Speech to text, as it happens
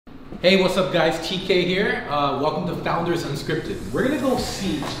Hey, what's up guys, TK here. Welcome to Founders Unscripted. We're gonna go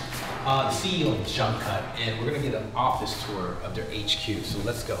see the CEO of Jumpcut and we're gonna get an office tour of their HQ, so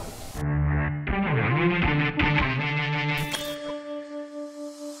let's go.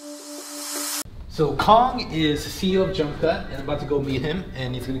 So Kong is the CEO of Jumpcut and I'm about to go meet him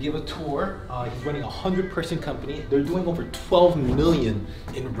and he's gonna give a tour. He's running a 100-person company. They're doing over 12 million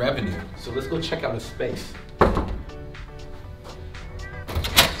in revenue. So let's go check out his space.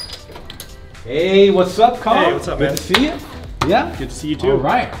 Hey, what's up, Kong? Hey, what's up, man? Good to see you. Yeah? Good to see you too. All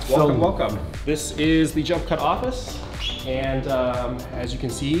right. Welcome. This is the Jumpcut office, and as you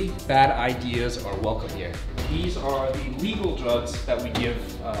can see, bad ideas are welcome here. These are the legal drugs that we give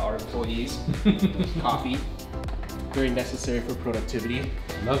our employees. Coffee, very necessary for productivity.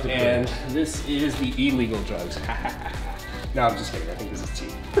 Love the and this is the illegal drugs. No, I'm just kidding. I think this is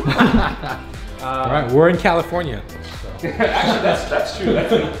tea. All right, we're in California. So. Actually, that's true.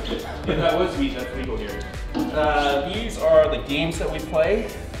 If that was weed, that's legal here. These are the games that we play.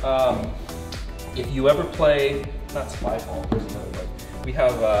 If you ever play, not Spyfall, there's another one. We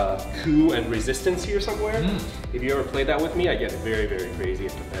have Coup and Resistance here somewhere. If you ever played that with me, I get very, very crazy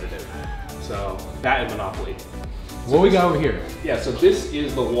and competitive. So that and Monopoly. What we got over here? Yeah, so this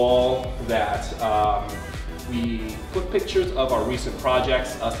is the wall that we put pictures of our recent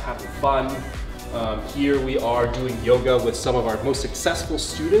projects, us having fun. Here we are doing yoga with some of our most successful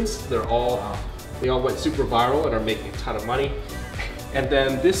students. They all went super viral and are making a ton of money. And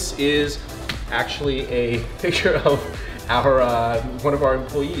then this is actually a picture of our one of our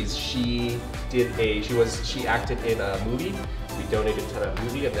employees. She acted in a movie. We donated to that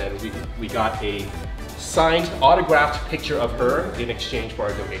movie, and then we got a signed, autographed picture of her in exchange for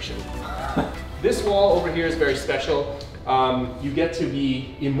our donation. This wall over here is very special. You get to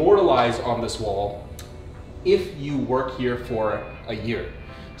be immortalized on this wall if you work here for a year.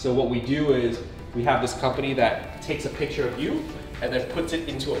 So what we do is we have this company that takes a picture of you and then puts it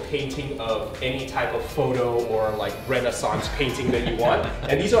into a painting of any type of photo or like Renaissance painting that you want.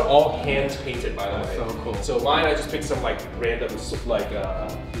 And these are all hand painted, by the way. So cool. So mine, I just picked some like random like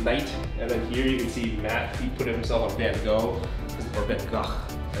knight, and then here you can see Matt, he put himself on Van Gogh, or Van Gogh,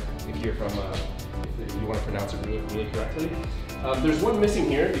 if you're from, if you want to pronounce it really correctly. There's one missing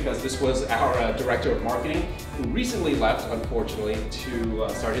here because this was our director of marketing who recently left, unfortunately, to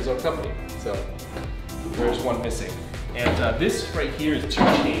start his own company. So there's one missing. And this right here is 2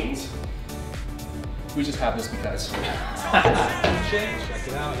 Chainz. We just have this because. Check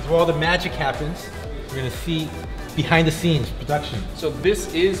it out. It's where all the magic happens. We're gonna see behind the scenes production. So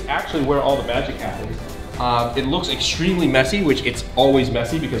this is actually where all the magic happens. It looks extremely messy, which it's always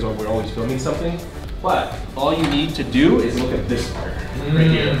messy because we're always filming something. But all you need to do is look at this part right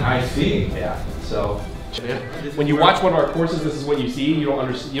here. I see. Yeah. So when you watch one of our courses, this is what you see. You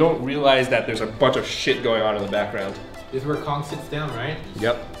don't realize that there's a bunch of shit going on in the background. This is where Kong sits down, right?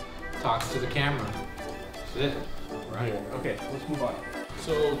 Yep. Talks to the camera. That's it. Right. Okay, let's move on.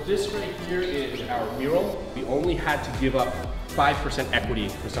 So this right here is our mural. We only had to give up 5% equity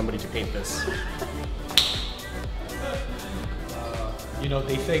for somebody to paint this. You know,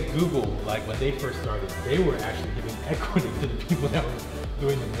 they say Google, like when they first started, they were actually giving equity to the people that were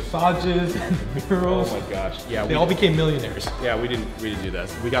doing the massages and the murals. Oh my gosh! Yeah, they all became millionaires. Yeah, we didn't do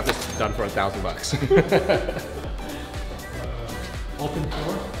this. We got this done for $1,000. Open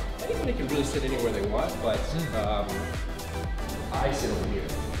floor. Anybody can really sit anywhere they want, but I sit over here.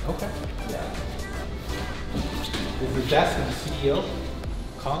 Okay. Yeah. This is the desk of the CEO,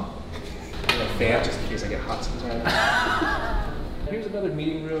 Kong. A fan just in case I get hot sometimes. Here's another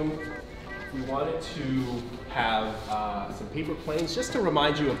meeting room. We wanted to have some paper planes just to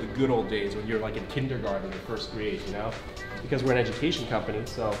remind you of the good old days when you're like in kindergarten or first grade, you know? Because we're an education company,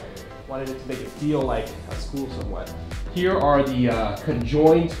 so wanted it to make it feel like a school somewhat. Here are the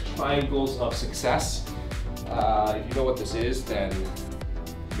conjoined triangles of success. If you know what this is, then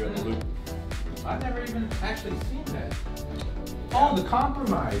you're in the loop. I've never even actually seen that. Oh, the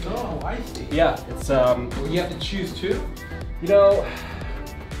compromise. Oh, I see. Yeah, it's well, you have to choose two? You know,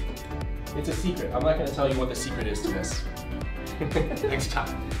 it's a secret. I'm not going to tell you what the secret is to this. Next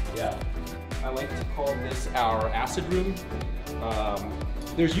time. Yeah. I like to call this our acid room.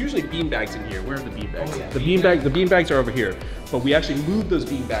 There's usually beanbags in here. Where are the beanbags? Oh, yeah. The beanbags are over here. But we actually moved those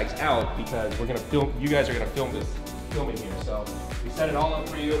beanbags out because we're gonna film. You guys are gonna filming here. So we set it all up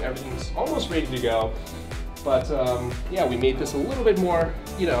for you. Everything's almost ready to go. But yeah, we made this a little bit more,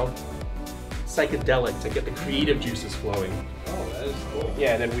 you know, psychedelic to get the creative juices flowing. Oh, that is cool.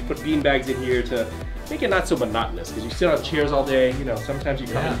 Yeah, and then we put beanbags in here to make it not so monotonous, because you sit on chairs all day, you know, sometimes you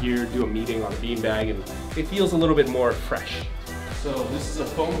come in here, do a meeting on a beanbag, and it feels a little bit more fresh. So this is a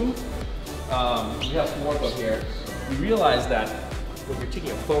phone booth. We have 4 of them here. We realized that when you're taking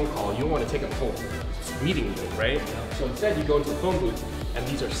a phone call, you don't want to take a whole meeting room, right? So instead you go into a phone booth, and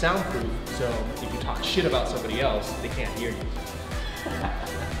these are soundproof, so if you talk shit about somebody else, they can't hear you.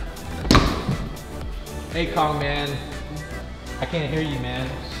 Hey Kong, man. I can't hear you, man.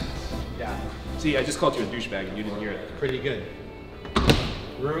 Yeah. See, I just called you a douchebag and you didn't hear it. Pretty good.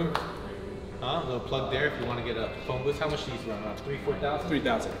 Room. A little plug there if you want to get a phone booth. How much do these run? 3,000, 4,000?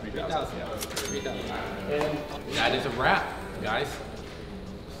 3,000. 3,000. Yeah. 3,000. And that is a wrap, guys.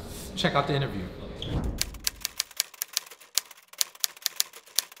 Check out the interview.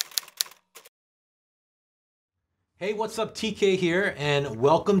 Hey, what's up? TK here, and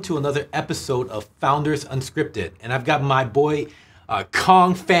welcome to another episode of Founders Unscripted. And I've got my boy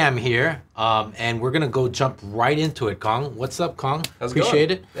Kong Pham here, and we're gonna go jump right into it. Kong, what's up, Kong?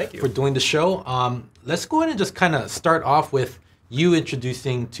 Appreciate it. Thank you for doing the show. Let's go ahead and just kind of start off with you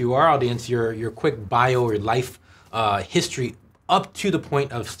introducing to our audience your quick bio or life history up to the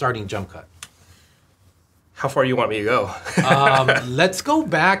point of starting Jumpcut. how far do you want me to go? Let's go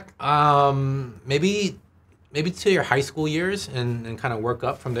back, maybe to your high school years and kind of work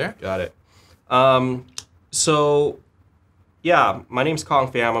up from there. Got it. So, yeah, my name's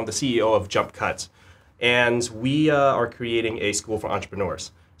Kong Pham. I'm the CEO of Jumpcut, and we are creating a school for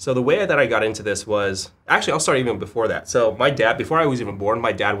entrepreneurs. So the way that I got into this was, actually, I'll start even before that. So my dad, before I was even born,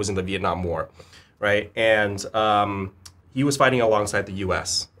 my dad was in the Vietnam War, right? And he was fighting alongside the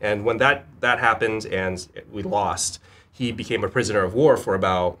U.S. And when that happened and we lost, he became a prisoner of war for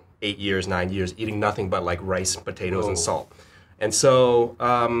about 8 years, 9 years, eating nothing but like rice, potatoes, and salt. And so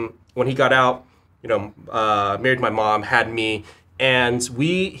when he got out, married my mom, had me, and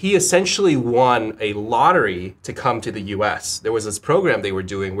he essentially won a lottery to come to the U.S. There was this program they were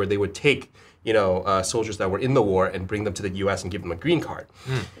doing where they would take, soldiers that were in the war and bring them to the U.S. and give them a green card.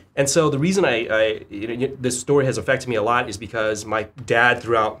 And so the reason this story has affected me a lot is because my dad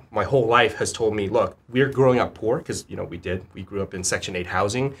throughout my whole life has told me, look, we're growing up poor, because, we grew up in Section 8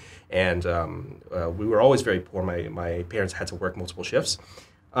 housing, and we were always very poor. My parents had to work multiple shifts.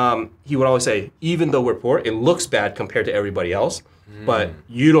 He would always say, even though we're poor, it looks bad compared to everybody else, but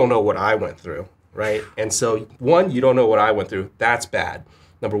you don't know what I went through, right? And so, one, you don't know what I went through. That's bad,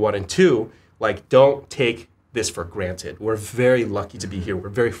 number one. And two, don't take this for granted. We're very lucky to be here. We're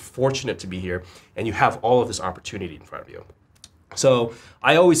very fortunate to be here, and you have all of this opportunity in front of you. So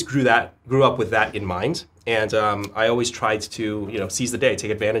I always grew up with that in mind, and I always tried to, seize the day,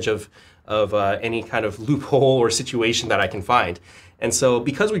 take advantage of any kind of loophole or situation that I can find. And so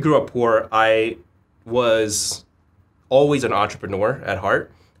because we grew up poor, I was always an entrepreneur at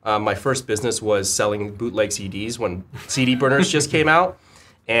heart. My first business was selling bootleg CDs when CD burners just came out.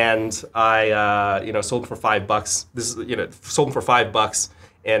 And I, sold them for $5. Sold them for $5,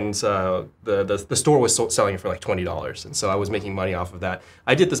 and the store was selling it for like $20. And so I was making money off of that.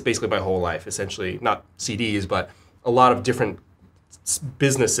 I did this basically my whole life, essentially, not CDs, but a lot of different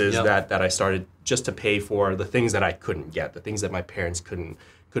businesses that I started just to pay for the things that I couldn't get, the things that my parents couldn't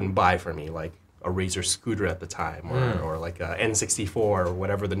buy for me, like a Razor scooter at the time, or like a N64 or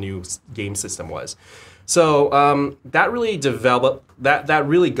whatever the new game system was. So that really developed, that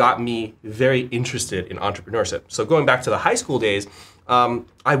really got me very interested in entrepreneurship. So going back to the high school days,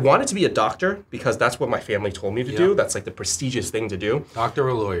 I wanted to be a doctor because that's what my family told me to do. That's like the prestigious thing to do. Doctor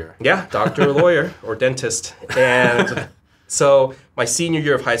or lawyer. Yeah, doctor or lawyer or dentist. And so my senior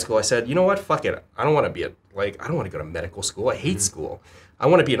year of high school, I said, you know what, fuck it. I don't want to I don't want to go to medical school. I hate school. I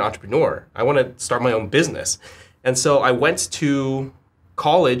want to be an entrepreneur. I want to start my own business. And so I went to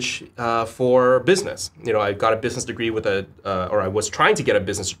college for business. I got a business degree with or I was trying to get a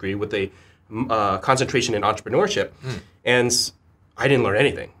business degree with a concentration in entrepreneurship. And I didn't learn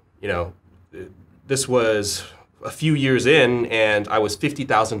anything. This was a few years in, and I was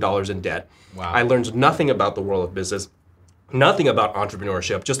 $50,000 in debt. Wow. I learned nothing about the world of business, nothing about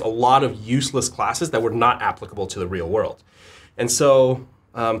entrepreneurship, just a lot of useless classes that were not applicable to the real world. And so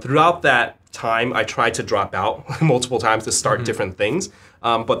throughout that time, I tried to drop out multiple times to start different things.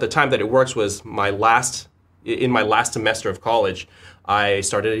 But the time that it works was in my last semester of college, I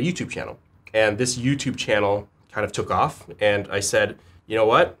started a YouTube channel. And this YouTube channel kind of took off. And I said, you know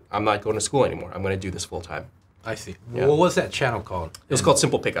what? I'm not going to school anymore. I'm going to do this full time. I see. Yeah. What was that channel called? It was called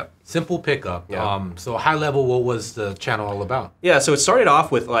Simple Pickup. Simple Pickup. Yeah. So high level, what was the channel all about? Yeah, so it started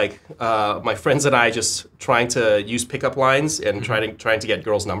off with my friends and I just trying to use pickup lines and trying to get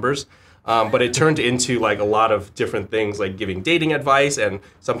girls' numbers. But it turned into a lot of different things, like giving dating advice, and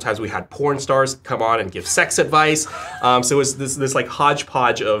sometimes we had porn stars come on and give sex advice. So it was this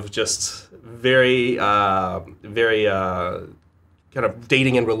hodgepodge of just very kind of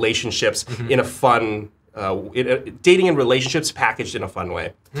dating and relationships in a fun, dating and relationships packaged in a fun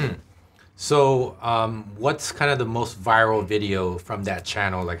way. So what's kind of the most viral video from that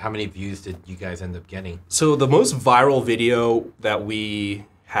channel? Like how many views did you guys end up getting? So the most viral video that we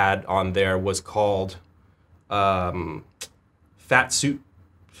had on there was called Fat Suit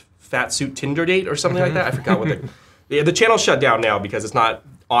Tinder Date or something like that. I forgot what the channel's shut down now because it's not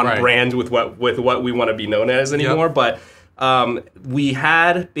on brand with what we want to be known as anymore. But we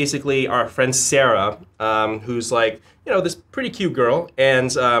had basically our friend Sarah, who's like, you know, this pretty cute girl, and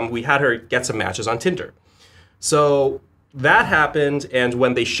we had her get some matches on Tinder. So that happened, and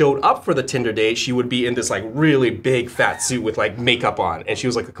when they showed up for the Tinder date, she would be in this like really big fat suit with like makeup on, and she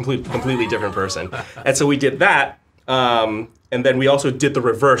was like a completely different person. And so we did that, and then we also did the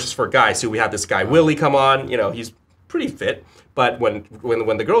reverse for guys. So we had this guy Willie come on. You know, he's pretty fit, but when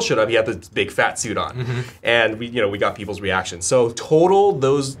the girl showed up, he had this big fat suit on, and we got people's reactions. So total,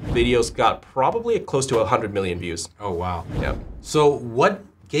 those videos got probably close to 100 million views. Oh wow! Yeah. So what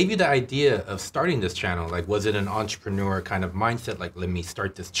gave you the idea of starting this channel? Like, was it an entrepreneur kind of mindset? Like, let me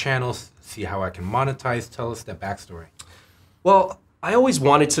start this channel, see how I can monetize. Tell us that backstory. Well, I always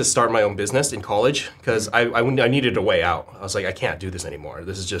wanted to start my own business in college because I needed a way out. I was like, I can't do this anymore.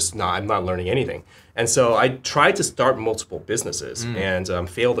 This is just not, I'm not learning anything. And so I tried to start multiple businesses and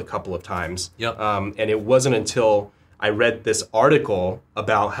failed a couple of times. Yep. And it wasn't until I read this article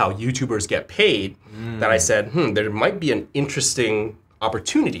about how YouTubers get paid that I said, there might be an interesting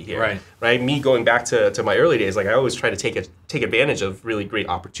opportunity here, right? Me going back to my early days, like I always try to take advantage of really great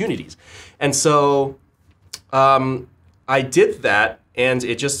opportunities. And so I did that, and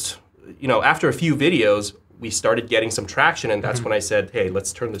it just, after a few videos, we started getting some traction, and that's when I said, hey,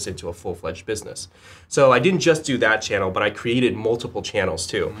 let's turn this into a full-fledged business. So I didn't just do that channel, but I created multiple channels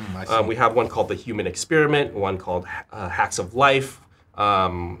too. We have one called The Human Experiment, one called Hacks of Life,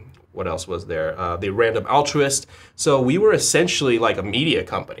 what else was there? The Random Altruist. So we were essentially like a media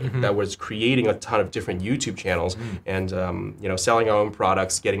company that was creating a ton of different YouTube channels and selling our own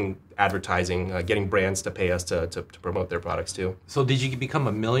products, getting advertising, getting brands to pay us to promote their products too. So did you become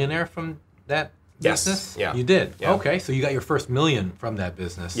a millionaire from that business? Yeah. You did? Yeah. Okay, so you got your first million from that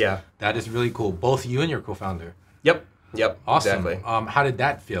business. Yeah. That is really cool. Both you and your co-founder. Yep. Awesome. Exactly. How did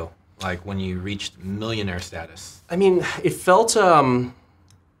that feel, like when you reached millionaire status? I mean, it felt...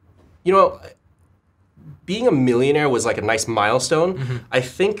 being a millionaire was like a nice milestone. I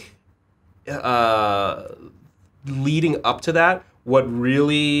think leading up to that, what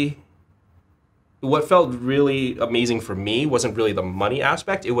felt really amazing for me wasn't really the money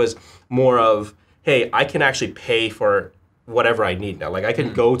aspect. It was more of, hey, I can actually pay for whatever I need now. Like I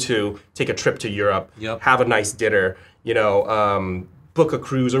can take a trip to Europe, have a nice dinner, book a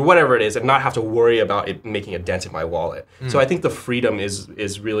cruise or whatever it is, and not have to worry about it making a dent in my wallet. So I think the freedom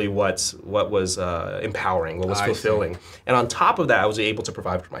is really what was empowering, what was fulfilling. And on top of that, I was able to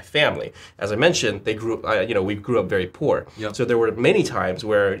provide for my family. As I mentioned, we grew up very poor. So there were many times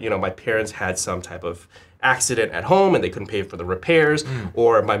where my parents had some type of accident at home and they couldn't pay for the repairs,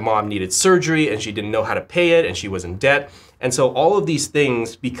 or my mom needed surgery and she didn't know how to pay it and she was in debt. And so all of these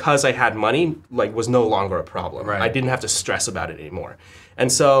things, because I had money, like was no longer a problem. I didn't have to stress about it anymore.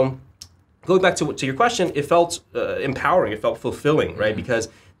 And so going back to your question, it felt empowering, it felt fulfilling, right? Because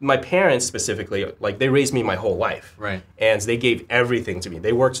my parents specifically, like they raised me my whole life. And they gave everything to me.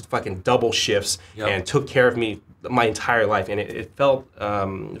 They worked fucking double shifts and took care of me my entire life. And it felt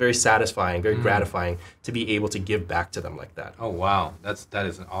very satisfying, very gratifying to be able to give back to them like that. Oh, wow. That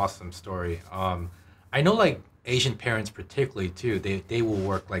is an awesome story. I know like Asian parents particularly too, they will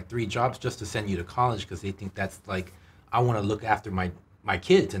work like 3 jobs just to send you to college because they think that's like, I want to look after my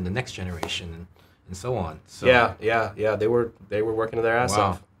kids and the next generation and so on. So yeah. They were working their ass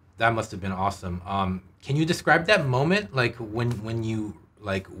off. That must have been awesome. Can you describe that moment, like when you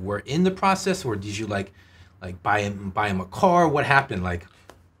like were in the process, or did you like buy him a car? What happened? Like,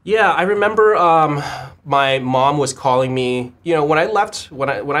 yeah, I remember my mom was calling me. When I left, when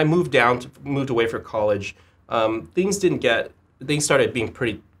I moved away for college, things started being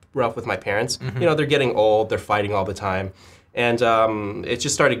pretty rough with my parents. They're getting old, they're fighting all the time, and it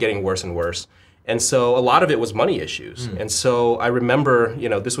just started getting worse and worse. And so a lot of it was money issues. And so I remember,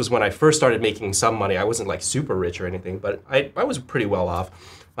 this was when I first started making some money. I wasn't like super rich or anything, but I was pretty well off.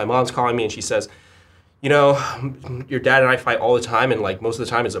 My mom's calling me and she says, your dad and I fight all the time, and like most of the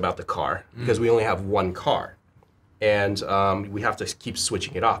time it's about the car because we only have one car. And we have to keep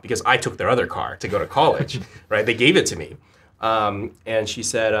switching it off because I took their other car to go to college, right? They gave it to me. And she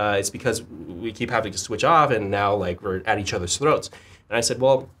said, it's because we keep having to switch off and now like we're at each other's throats. And I said,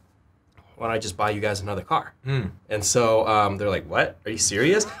 well, why don't I just buy you guys another car? And so they're like, what? Are you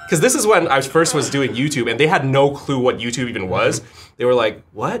serious? Because this is when I first was doing YouTube, and they had no clue what YouTube even was. They were like,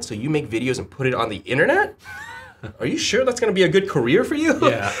 what? So you make videos and put it on the internet? Are you sure that's going to be a good career for you?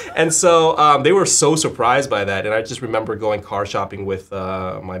 Yeah. And so they were so surprised by that. And I just remember going car shopping with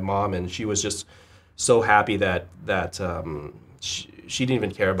my mom, and she was just so happy that she didn't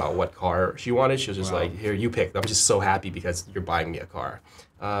even care about what car she wanted. She was just like, here, you pick. I'm just so happy because you're buying me a car.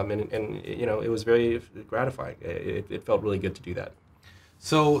 And you know, it was very gratifying. It felt really good to do that.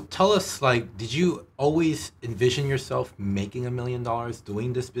 So tell us, like, did you always envision yourself making $1 million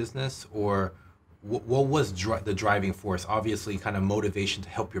doing this business, or what was the driving force? Obviously, kind of motivation to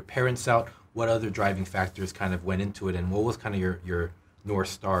help your parents out. What other driving factors kind of went into it, and what was kind of your North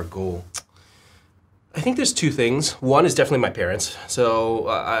Star goal? I think there's two things. One is definitely my parents. So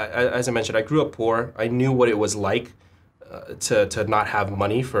as I mentioned, I grew up poor. I knew what it was like to not have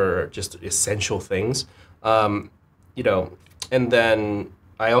money for just essential things, you know. And then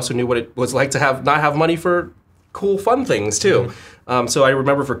I also knew what it was like to not have money for cool, fun things too. So I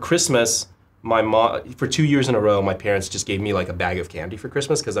remember for Christmas, my mom, for 2 years in a row, my parents just gave me like a bag of candy for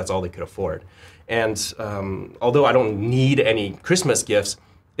Christmas because that's all they could afford. And although I don't need any Christmas gifts,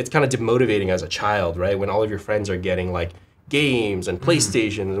 it's kind of demotivating as a child, right? When all of your friends are getting like games and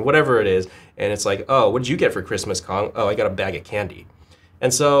PlayStation and whatever it is, and it's like, oh, what did you get for Christmas, Kong? Oh, I got a bag of candy.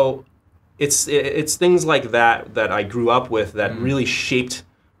 And so it's things like that that I grew up with that really shaped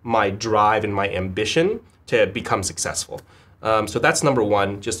my drive and my ambition to become successful. So that's number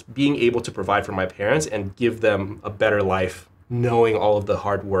one, just being able to provide for my parents and give them a better life, knowing all of the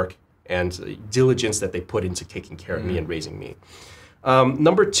hard work and diligence that they put into taking care of me and raising me.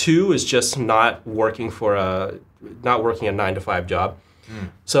 Number two is just not working a 9-to-5 job.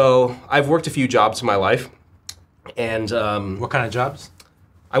 So I've worked a few jobs in my life, and What kind of jobs?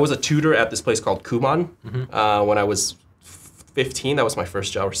 I was a tutor at this place called Kumon when I was 15. That was my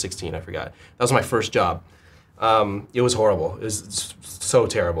first job, or 16, I forgot. That was my first job. It was horrible. It was so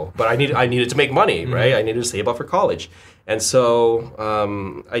terrible. But I needed to make money, right? I needed to save up for college. And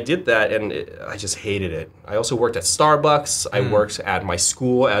so I did that, and I just hated it. I also worked at Starbucks. I worked at my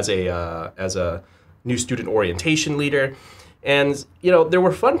school as a new student orientation leader. And, you know, there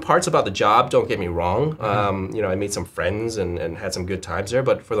were fun parts about the job, don't get me wrong. You know, I made some friends and had some good times there.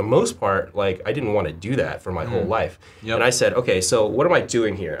 But for the most part, like, I didn't want to do that for my whole life. And I said, okay, so what am I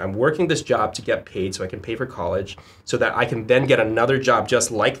doing here? I'm working this job to get paid so I can pay for college so that I can then get another job just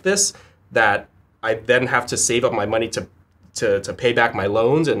like this that I then have to save up my money to pay back my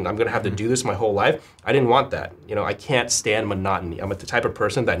loans, and I'm going to have to do this my whole life. I didn't want that. You know, I can't stand monotony. I'm the type of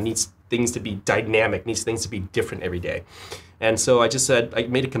person that needs things to be dynamic, needs things to be different every day. And so I just said, I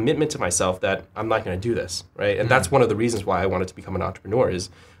made a commitment to myself that I'm not going to do this, right? And that's one of the reasons why I wanted to become an entrepreneur is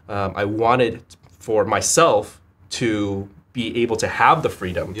I wanted for myself to be able to have the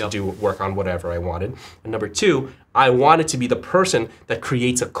freedom to do work on whatever I wanted. And number two, I wanted to be the person that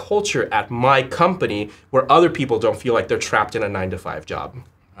creates a culture at my company where other people don't feel like they're trapped in a 9-to-5 job.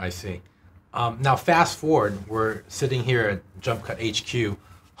 I see. Now, fast forward, we're sitting here at Jumpcut HQ,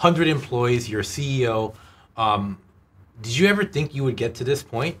 100 employees, you're CEO. Did you ever think you would get to this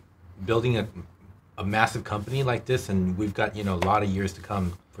point, building a massive company like this? And we've got, you know, a lot of years to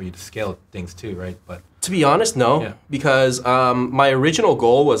come for you to scale things too, right? But to be honest, no, because my original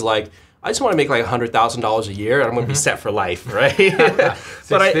goal was like, I just want to make like $100,000 a year, and I'm going to be set for life, right?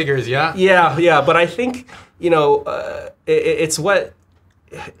 Six figures, yeah. Yeah. But I think, you know, it's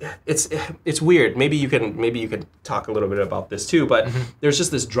weird. Maybe you can talk a little bit about this too. But there's just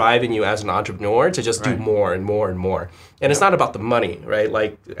this drive in you as an entrepreneur to just do more and more and more. And it's not about the money, right?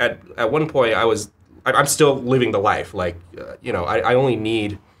 Like at one point, I'm still living the life. Like you know, I only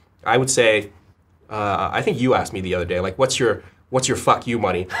need, I would say, I think you asked me the other day, like, what's your fuck you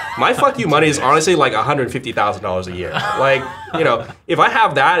money? My fuck you money is honestly like $150,000 a year. Like, you know, if I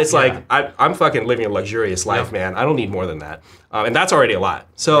have that, it's like I'm fucking living a luxurious life, man. I don't need more than that, and that's already a lot.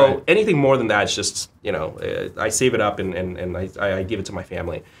 So anything more than that is just, you know, I save it up and I give it to my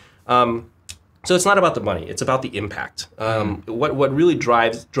family. So it's not about the money; it's about the impact. What really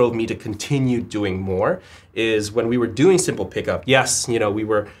drove me to continue doing more is when we were doing Simple Pickup. Yes, you know, we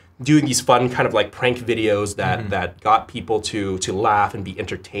were doing these fun kind of like prank videos that got people to laugh and be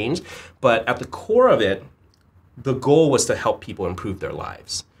entertained. But at the core of it, the goal was to help people improve their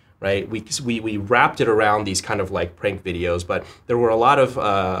lives, right? We wrapped it around these kind of like prank videos, but there were a lot of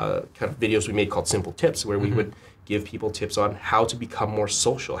kind of videos we made called Simple Tips, where we would give people tips on how to become more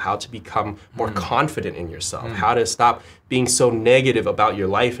social, how to become more confident in yourself, how to stop being so negative about your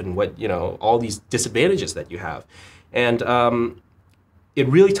life and what, you know, all these disadvantages that you have. And it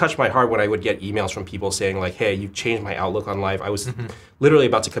really touched my heart when I would get emails from people saying like, hey, you changed my outlook on life. I was literally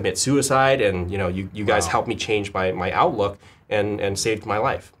about to commit suicide, and you guys helped me change my outlook and saved my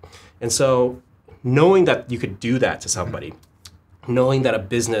life. And so knowing that you could do that to somebody, knowing that a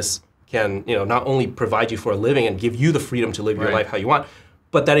business can not only provide you for a living and give you the freedom to live your life how you want,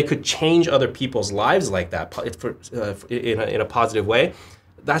 but that it could change other people's lives like that in a positive way,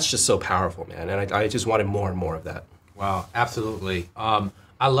 that's just so powerful, man. And I just wanted more and more of that. Wow, absolutely.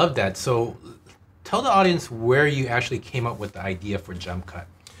 I love that. So tell the audience where you actually came up with the idea for Jumpcut.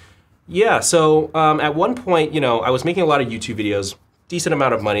 Yeah, so at one point, I was making a lot of YouTube videos, decent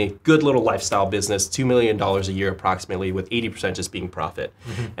amount of money, good little lifestyle business, $2 million a year approximately, with 80% just being profit.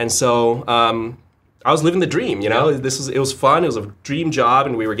 And so I was living the dream, it was fun, it was a dream job,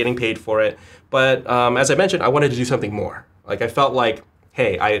 and we were getting paid for it. But as I mentioned, I wanted to do something more. Like I felt like,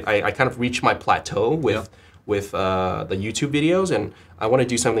 hey, I kind of reached my plateau with the YouTube videos, and I want to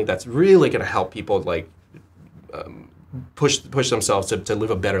do something that's really going to help people like push themselves to live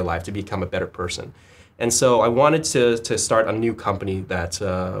a better life, to become a better person. And so I wanted to start a new company that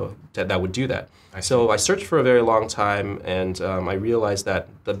would do that. So I searched for a very long time, and I realized that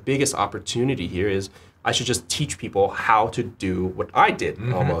the biggest opportunity here is I should just teach people how to do what I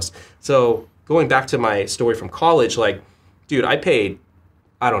did almost. So going back to my story from college, like, dude, I paid,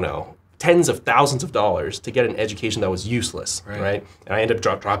 I don't know, tens of thousands of dollars to get an education that was useless, right? And I ended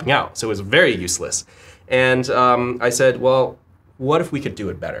up dropping out, so it was very useless. And I said, well, what if we could do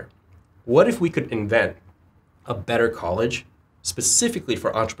it better? What if we could invent a better college specifically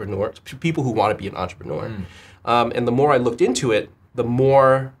for entrepreneurs, people who want to be an entrepreneur? And the more I looked into it, the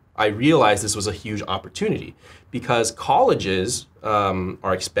more I realized this was a huge opportunity, because colleges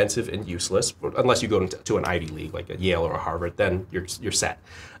are expensive and useless, unless you go to an Ivy League like a Yale or a Harvard, then you're set.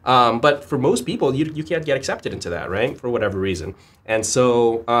 But for most people, you can't get accepted into that, right? For whatever reason. And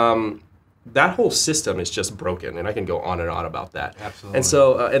so that whole system is just broken, and I can go on and on about that. Absolutely. And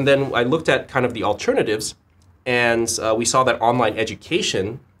so, and then I looked at kind of the alternatives, and we saw that online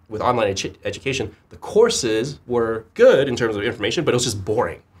education, education, the courses were good in terms of information, but it was just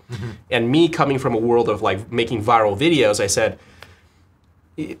boring. And me coming from a world of like making viral videos, I said,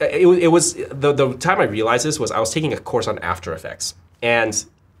 it was, the time I realized this was I was taking a course on After Effects. And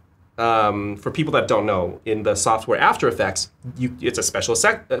for people that don't know, in the software After Effects, it's a special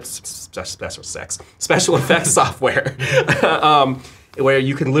effects software where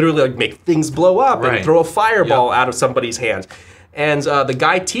you can literally like make things blow up and throw a fireball out of somebody's hand. And the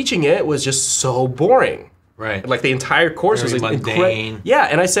guy teaching it was just so boring. Right. Like the entire course was like mundane. Yeah,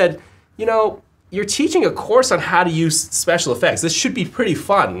 and I said, you're teaching a course on how to use special effects. This should be pretty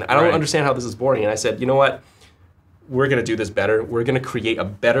fun. I don't understand how this is boring. And I said, you know what? We're going to do this better. We're going to create a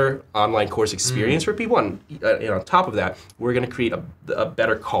better online course experience for people. And on top of that, we're going to create a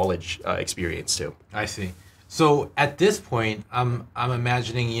better college experience too. I see. So at this point, I'm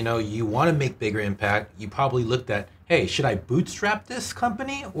imagining, you want to make bigger impact. You probably looked at, hey, should I bootstrap this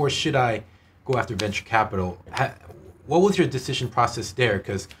company or should I go after venture capital? What was your decision process there?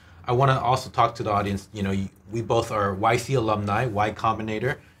 Because I want to also talk to the audience. We both are YC alumni, Y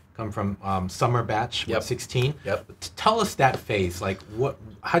Combinator, come from summer batch, 16. Tell us that phase. Like,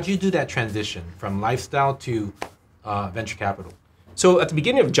 how'd you do that transition from lifestyle to venture capital? So at the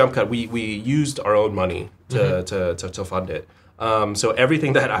beginning of Jumpcut, we used our own money to fund it. So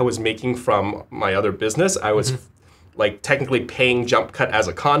everything that I was making from my other business, I was like technically paying Jumpcut as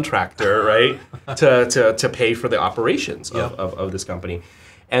a contractor, right, to pay for the operations of this company.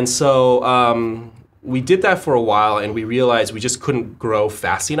 And so we did that for a while, and we realized we just couldn't grow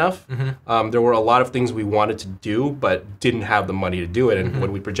fast enough. There were a lot of things we wanted to do, but didn't have the money to do it. And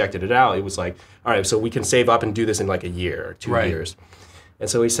when we projected it out, it was like, all right, so we can save up and do this in like a year or 2 years. And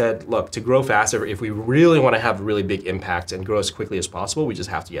so we said, look, to grow faster, if we really want to have a really big impact and grow as quickly as possible, we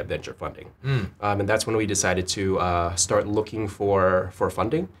just have to get venture funding. And that's when we decided to start looking for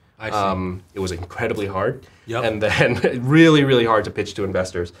funding. I see. It was incredibly hard. And then really, really hard to pitch to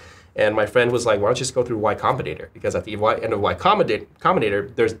investors. And my friend was like, why don't you just go through Y Combinator? Because at the end of Y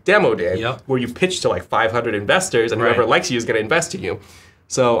Combinator, there's demo day where you pitch to like 500 investors, and whoever likes you is going to invest in you.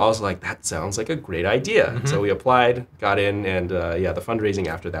 So I was like, that sounds like a great idea. So we applied, got in, and the fundraising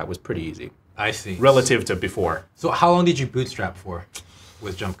after that was pretty easy. I see. Relative to before. So how long did you bootstrap for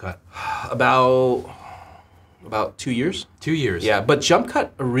with Jumpcut? About 2 years. 2 years. Yeah, but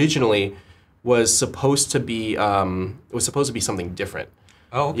Jumpcut originally was supposed to be something different.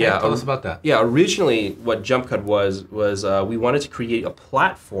 Oh, okay. Tell us about that. Yeah, originally what Jumpcut was we wanted to create a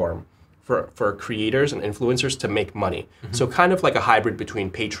platform for creators and influencers to make money. So kind of like a hybrid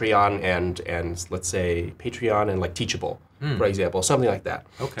between Patreon and let's say Patreon and like Teachable, for example, something like that.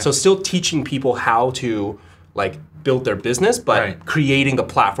 Okay. So still teaching people how to like build their business, but creating the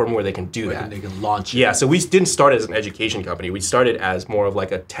platform where they can do that. They can launch it. Yeah, so we didn't start as an education company. We started as more of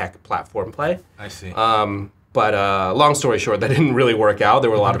like a tech platform play. I see. But long story short, that didn't really work out.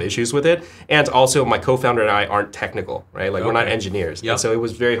 There were a lot of issues with it. And also my co-founder and I aren't technical, right? Like we're not engineers. Yep. And so it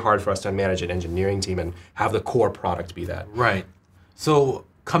was very hard for us to manage an engineering team and have the core product be that. Right. So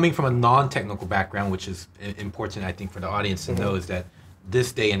coming from a non-technical background, which is important, I think, for the audience to know, is that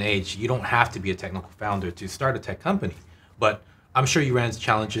this day and age, you don't have to be a technical founder to start a tech company. But I'm sure you ran into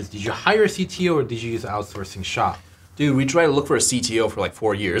challenges. Did you hire a CTO or did you use an outsourcing shop? Dude, we tried to look for a CTO for like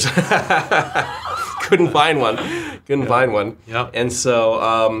 4 years. Couldn't find one. Couldn't find one. Yep. And so,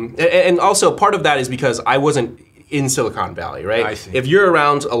 and also part of that is because I wasn't in Silicon Valley, right? I see. If you're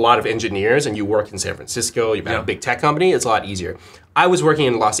around a lot of engineers and you work in San Francisco, you're at a big tech company, it's a lot easier. I was working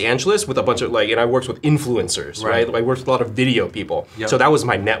in Los Angeles with a bunch of and I worked with influencers, right? I worked with a lot of video people. Yep. So that was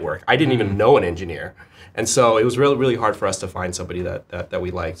my network. I didn't even know an engineer. And so it was really, really hard for us to find somebody that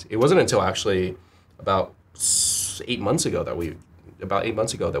we liked. It wasn't until actually about 8 months ago that we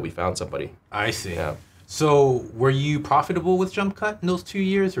found somebody. I see. Yeah. So were you profitable with Jumpcut in those 2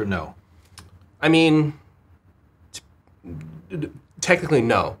 years or no? I mean, technically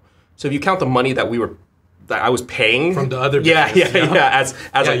no. So if you count the money that I was paying From the other business,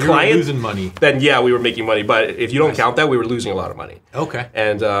 as a you client, were losing money. then we were making money. But if you don't count that, we were losing a lot of money. Okay.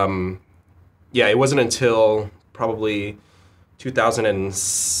 And it wasn't until probably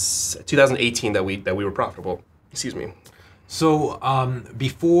 2018 that we were profitable. Excuse me. So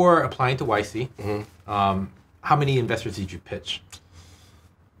before applying to YC, how many investors did you pitch?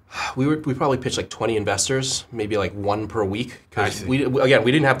 We probably pitched like 20 investors, maybe like one per week. I Because see. we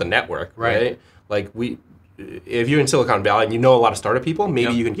didn't have the network, right? Like if you're in Silicon Valley and you know a lot of startup people,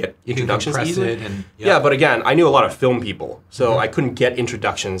 maybe you can get introductions compress easily. it and- Yeah, but again, I knew a lot of film people, so I couldn't get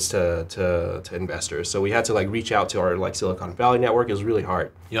introductions to investors. So we had to like reach out to our like Silicon Valley network. It was really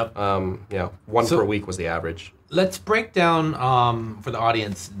hard. Yep. One per week was the average. Let's break down for the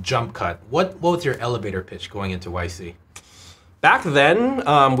audience Jumpcut. What was your elevator pitch going into YC? Back then,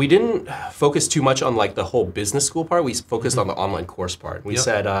 we didn't focus too much on like the whole business school part. We focused on the online course part. We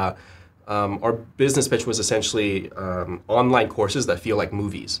said our business pitch was essentially online courses that feel like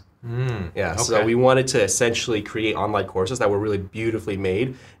movies. So we wanted to essentially create online courses that were really beautifully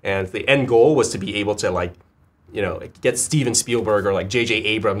made, and the end goal was to be able to like, get Steven Spielberg or like J.J.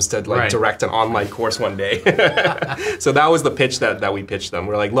 Abrams to like direct an online course one day. So that was the pitch that we pitched them.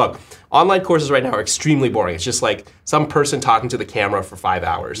 We're like, look, online courses right now are extremely boring. It's just like some person talking to the camera for 5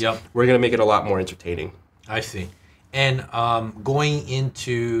 hours. Yep. We're gonna make it a lot more entertaining. I see. And going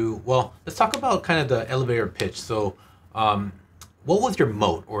into, let's talk about kind of the elevator pitch. So what was your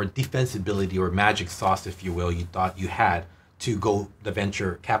moat or defensibility or magic sauce, if you will, you thought you had to go the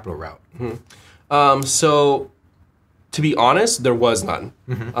venture capital route? So to be honest, there was none.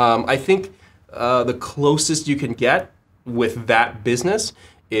 I think the closest you can get with that business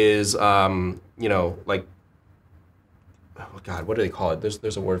is, like, oh God, what do they call it?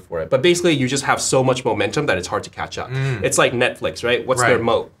 There's a word for it. But basically, you just have so much momentum that it's hard to catch up. It's like Netflix, right? What's their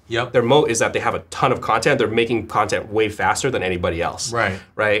moat? Yep. Their moat is that they have a ton of content. They're making content way faster than anybody else. Right.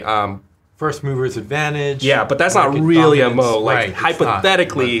 Right. First mover's advantage. Yeah, but that's not market really dominance. a moat. Like Right, it's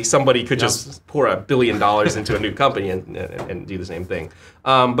hypothetically, somebody could Yep. just pour $1 billion into a new company and do the same thing.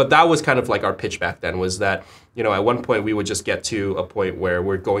 But that was kind of like our pitch back then. Was that at one point we would just get to a point where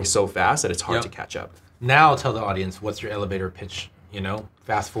we're going so fast that it's hard Yep. to catch up. Now tell the audience, what's your elevator pitch?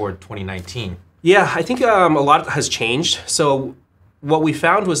 Fast forward 2019. Yeah, I think a lot has changed. So what we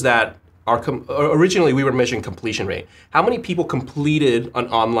found was that originally we were measuring completion rate. How many people completed our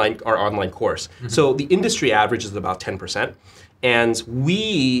online course? So the industry average is about 10%. And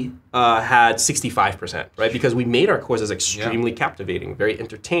we had 65%, right? Because we made our courses extremely captivating, very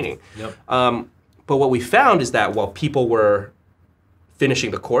entertaining. Yep. But what we found is that while people were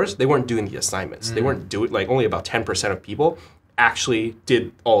finishing the course, they weren't doing the assignments. They weren't doing, like only about 10% of people actually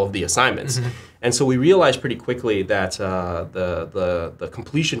did all of the assignments. And so we realized pretty quickly that the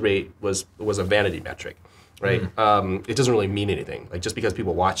completion rate was a vanity metric, right? It doesn't really mean anything. Like just because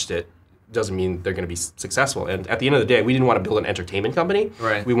people watched it doesn't mean they're going to be successful. And at the end of the day, we didn't want to build an entertainment company.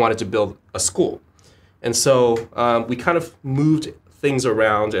 Right. We wanted to build a school. And so we kind of moved things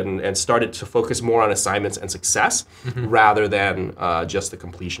around and started to focus more on assignments and success rather than just the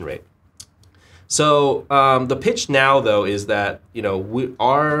completion rate. So the pitch now, though, is that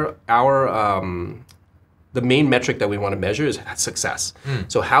our the main metric that we want to measure is success.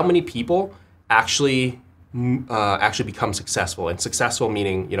 So how many people actually become successful, and successful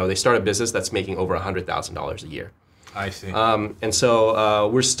meaning they start a business that's making over $100,000 a year. I see. And so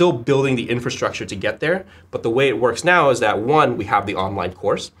we're still building the infrastructure to get there. But the way it works now is that one, we have the online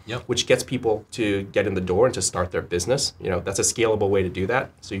course, which gets people to get in the door and to start their business. That's a scalable way to do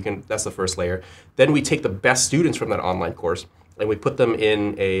that. So that's the first layer. Then we take the best students from that online course and we put them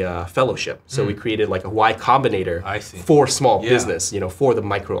in a fellowship. So we created like a Y Combinator for small business, for the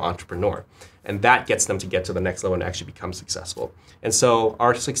micro entrepreneur. And that gets them to get to the next level and actually become successful. And so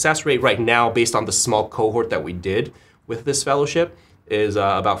our success rate right now, based on the small cohort that we did with this fellowship, is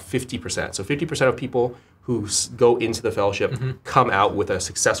about 50%. So 50% of people who go into the fellowship come out with a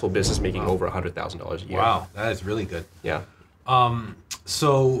successful business making over $100,000 a year. Wow, that is really good. Yeah.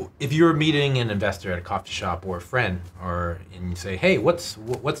 So if you're meeting an investor at a coffee shop or a friend, and you say, hey, what's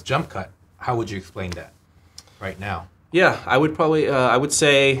Jumpcut? How would you explain that right now? Yeah, I would probably, I would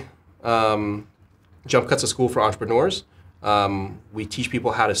say Jumpcut's a school for entrepreneurs. We teach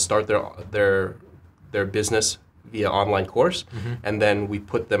people how to start their business via online course, and then we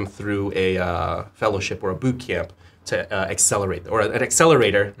put them through a fellowship or a boot camp to accelerate, or an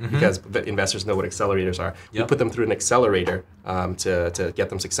accelerator, because investors know what accelerators are. We put them through an accelerator to get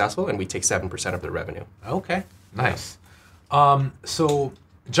them successful, and we take 7% of their revenue. Okay, nice. So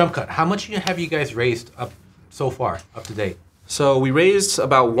Jumpcut, how much have you guys raised up so far, up to date? So we raised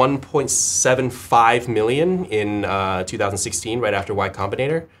about 1.75 million in 2016, right after Y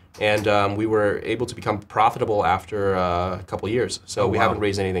Combinator, and we were able to become profitable after a couple years. So we haven't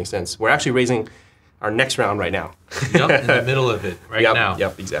raised anything since. We're actually raising our next round right now. In the middle of it now.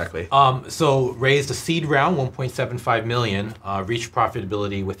 Yep, exactly. So raised a seed round, 1.75 million, reached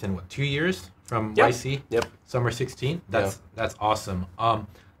profitability within 2 years from YC? Yep. Summer 16? That's awesome.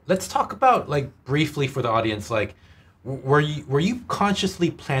 Let's talk about, briefly for the audience, were you consciously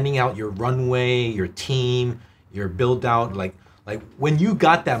planning out your runway, your team, your build out? Like when you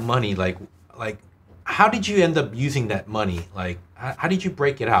got that money, how did you end up using that money? How did you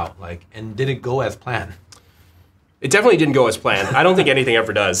break it out? And did it go as planned? It definitely didn't go as planned. I don't think anything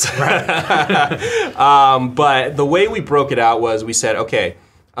ever does. But the way we broke it out was we said, okay,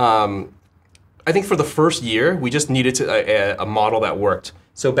 I think for the first year, we just needed a model that worked.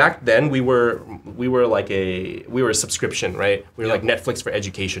 So back then we were a subscription, right? We were like Netflix for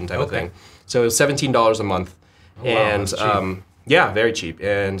education type of thing. So it was $17 a month, and yeah, very cheap.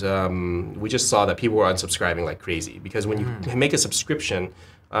 And we just saw that people were unsubscribing like crazy, because when you make a subscription,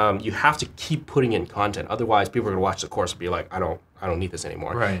 you have to keep putting in content. Otherwise, people are gonna watch the course and be like, I don't need this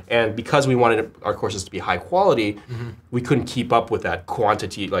anymore. Right. And because we wanted our courses to be high quality, we couldn't keep up with that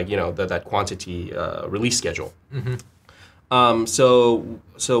quantity, that quantity release schedule.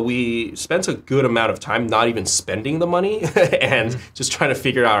 So we spent a good amount of time not even spending the money and just trying to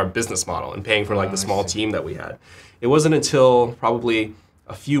figure out our business model and paying for the small team that we had. It wasn't until probably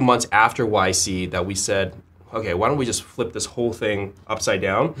a few months after YC that we said, okay, why don't we just flip this whole thing upside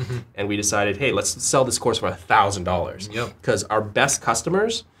down? And we decided, hey, let's sell this course for $1,000. Because our best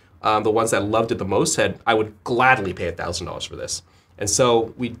customers, the ones that loved it the most, said, I would gladly pay $1,000 for this. And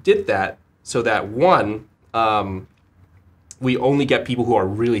so we did that so that one, we only get people who are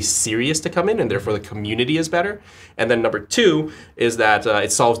really serious to come in, and therefore the community is better. And then number two is that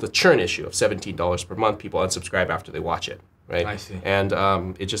it solves the churn issue of $17 per month. People unsubscribe after they watch it, right? I see. And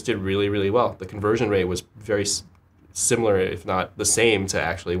it just did really, really well. The conversion rate was very similar, if not the same, to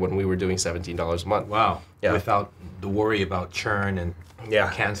actually when we were doing $17 a month. Wow. Yeah. Without the worry about churn and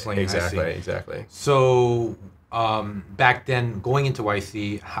canceling. Exactly. So back then, going into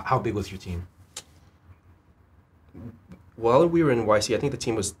YC, how big was your team? While we were in YC, I think the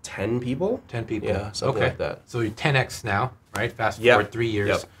team was 10 people. 10 people. Yeah, something like that. So you're 10x now, right? Fast forward 3 years.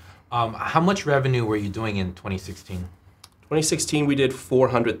 Yep. How much revenue were you doing in 2016? 2016, we did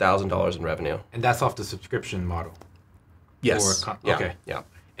 $400,000 in revenue. And that's off the subscription model? Yes. Okay. Yeah.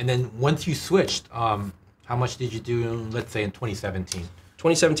 And then once you switched, how much did you do, let's say, in 2017?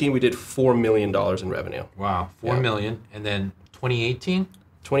 2017, we did $4 million in revenue. Wow, $4 million. And then 2018?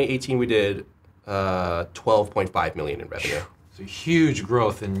 2018, we did 12.5 million in revenue. So huge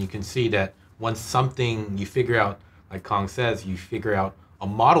growth, and you can see that once something you figure out, like Kong says, you figure out a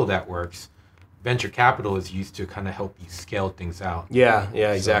model that works, venture capital is used to kind of help you scale things out. Yeah,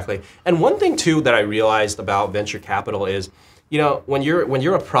 exactly. And one thing too that I realized about venture capital is, when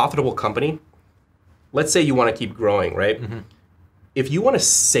you're a profitable company, let's say you want to keep growing, right? If you want to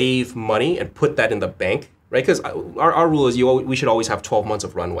save money and put that in the bank, right? Because our rule is we should always have 12 months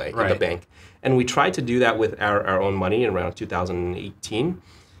of runway in the bank. And we tried to do that with our own money in around 2018.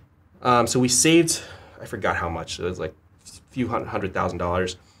 So we saved I forgot how much. It was like a few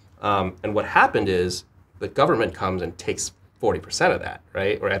 $100,000. And what happened is the government comes and takes 40% of that,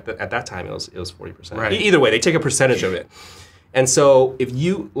 right? Or at that time, it was 40%. Right. Either way, they take a percentage of it. And so if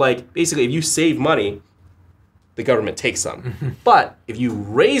you, like, basically, if you save money, the government takes some. But if you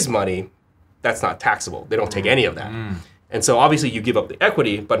raise money, that's not taxable. They don't take any of that. And so obviously you give up the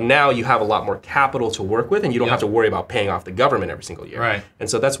equity, but now you have a lot more capital to work with, and you don't have to worry about paying off the government every single year. Right. And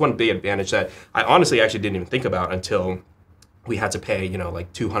so that's one big advantage that I honestly actually didn't even think about until we had to pay, you know,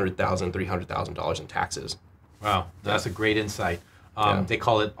 like $200,000, $300,000 in taxes. Wow, that's a great insight. Yeah. They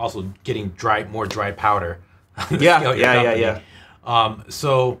call it also getting more dry powder. Yeah.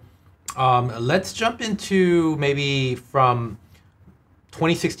 So let's jump into maybe from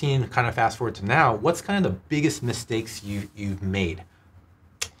 2016, kind of fast forward to now. What's kind of the biggest mistakes you've made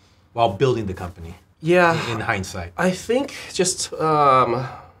while building the company? Yeah. In hindsight, I think just focus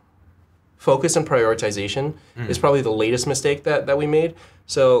and prioritization is probably the latest mistake that we made.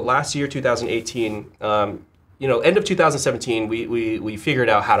 So last year, 2018, you know, end of 2017, we figured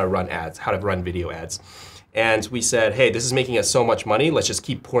out how to run ads, how to run video ads. And we said, hey, this is making us so much money, let's just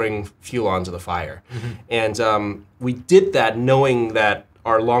keep pouring fuel onto the fire. And we did that knowing that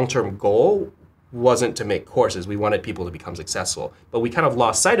our long-term goal wasn't to make courses. We wanted people to become successful. But we kind of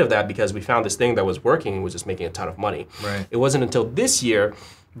lost sight of that because we found this thing that was working and was just making a ton of money. Right. It wasn't until this year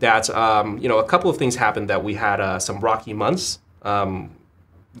that, you know, a couple of things happened that we had some rocky months.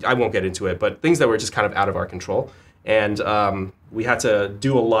 I won't get into it, but things that were just kind of out of our control. And we had to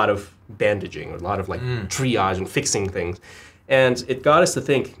do a lot of bandaging, a lot of like triage and fixing things. And it got us to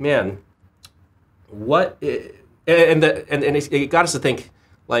think, man, it got us to think,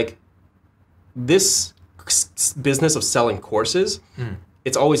 like, this business of selling courses,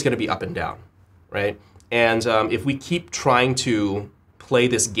 it's always going to be up and down, right? And if we keep trying to play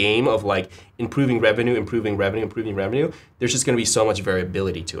this game of like improving revenue, there's just going to be so much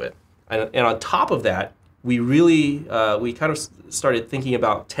variability to it. And on top of that, we really, we kind of started thinking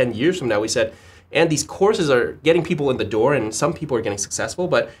about 10 years from now. We said, and these courses are getting people in the door, and some people are getting successful,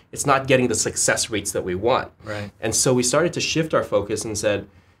 but it's not getting the success rates that we want. Right. And so we started to shift our focus and said,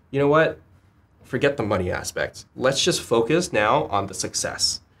 you know what? Forget the money aspect. Let's just focus now on the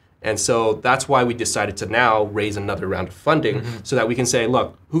success. And so that's why we decided to now raise another round of funding so that we can say,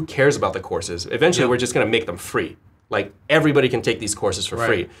 look, who cares about the courses? Eventually, we're just going to make them free. Like, everybody can take these courses for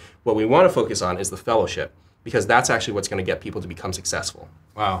free. What we want to focus on is the fellowship, because that's actually what's going to get people to become successful.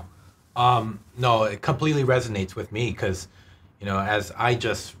 Wow. No, it completely resonates with me because, you know, as I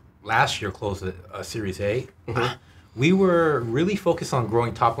just last year closed a Series A, we were really focused on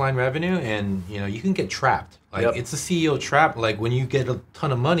growing top line revenue, and, you know, you can get trapped. Like, it's a CEO trap. Like, when you get a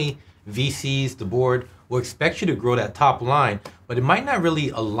ton of money, VCs, the board will expect you to grow that top line, but it might not really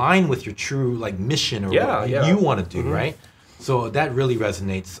align with your true like mission or what you want to do, right? So that really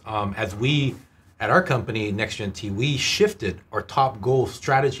resonates. As we at our company, Next Gen T, we shifted our top goal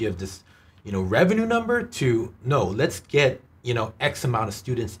strategy of this, you know, revenue number to no, let's get, you know, X amount of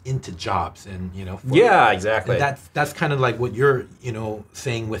students into jobs, and, you know, exactly. And that's kind of like what you're, you know,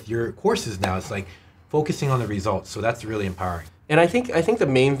 saying with your courses now. It's like focusing on the results. So that's really empowering. And I think the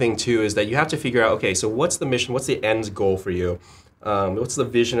main thing too is that you have to figure out, okay, so what's the mission? What's the end goal for you? What's the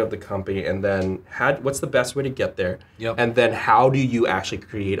vision of the company? And then what's the best way to get there? And then how do you actually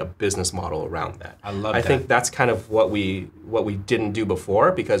create a business model around that? I think that's kind of what we didn't do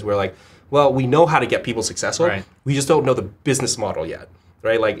before, because we're like, well, we know how to get people successful. We just don't know the business model yet.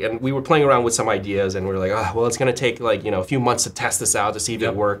 Right, like, and we were playing around with some ideas, and we're like, oh, well, it's going to take like, you know, a few months to test this out to see if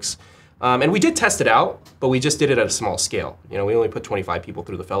it works. And we did test it out, but we just did it at a small scale. You know, we only put 25 people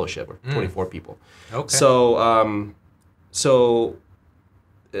through the fellowship, or 24 people. Okay. So,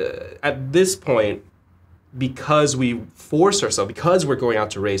 at this point, because we force ourselves, because we're going out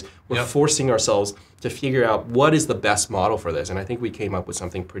to raise, we're forcing ourselves to figure out what is the best model for this. And I think we came up with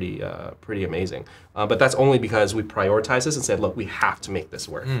something pretty amazing. But that's only because we prioritized this and said, look, we have to make this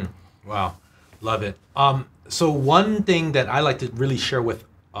work. Wow, love it. So one thing that I like to really share with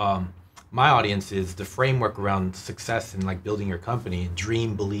my audience is the framework around success and like building your company: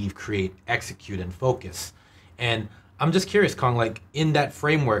 dream, believe, create, execute, and focus. And I'm just curious, Kong, like in that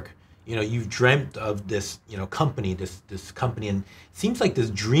framework, you know, you've dreamt of this, you know, company, this company, and it seems like this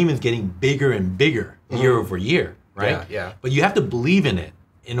dream is getting bigger and bigger year over year, right? Yeah. But you have to believe in it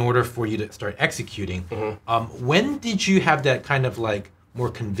in order for you to start executing. When did you have that kind of like more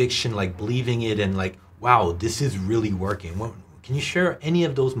conviction, like believing it and like, wow, this is really working? Can you share any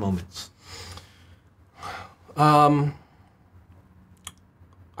of those moments?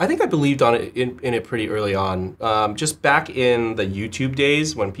 I think I believed on it in it pretty early on. Just back in the YouTube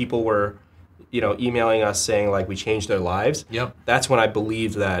days when people were, emailing us saying like we changed their lives, Yep. that's when I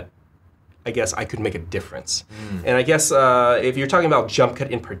believed that I guess I could make a difference. And I guess if you're talking about Jumpcut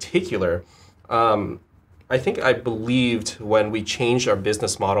in particular, I think I believed when we changed our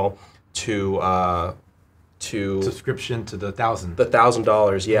business model to Subscription to the $1,000. the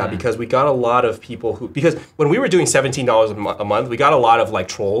 $1,000, yeah, because we got a lot of people because when we were doing $17 a month, we got a lot of like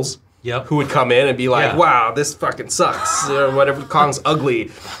trolls Yep. who would come in and be like, Yeah. wow, this fucking sucks, or whatever, Kong's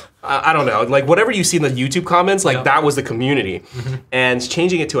ugly. I don't know, like whatever you see in the YouTube comments, like Yep. that was the community. And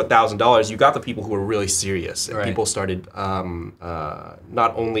changing it to $1,000, you got the people who were really serious. And Right. people started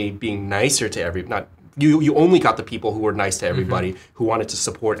not only being nicer to you only got the people who were nice to everybody, who wanted to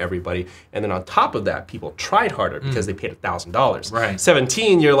support everybody. And then on top of that, people tried harder because they paid $1,000. Right.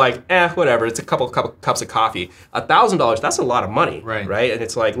 17, you're like, whatever, it's a couple cups of coffee. $1,000, that's a lot of money, Right. And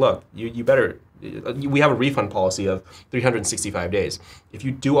it's like, look, you better, we have a refund policy of 365 days. If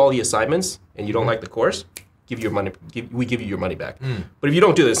you do all the assignments and you don't like the course, we give you your money back. But if you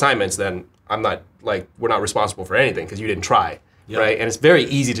don't do the assignments, then we're not responsible for anything because you didn't try. Yep. Right, and it's very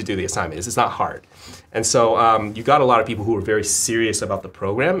easy to do the assignments. It's not hard, and so you got a lot of people who were very serious about the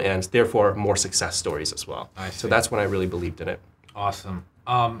program, and therefore more success stories as well. I see. So that's when I really believed in it. Awesome.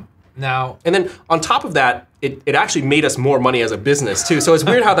 Now, And then on top of that, it actually made us more money as a business too. So it's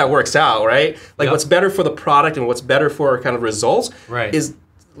weird how that works out, right? Like Yep. what's better for the product and what's better for kind of results Right. is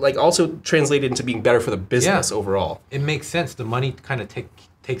like also translated into being better for the business overall. it makes sense. The money kind of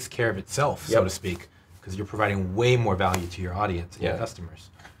takes care of itself, so Yep. to speak, because you're providing way more value to your audience and your Yeah. customers.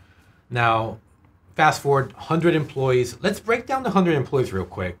 Now, fast forward, 100 employees. Let's break down the 100 employees real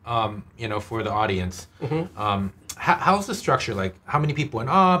quick, for the audience. How's the structure? Like, how many people in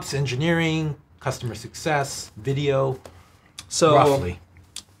ops, engineering, customer success, video? So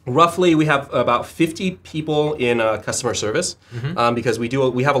Roughly. we have about 50 people in customer service because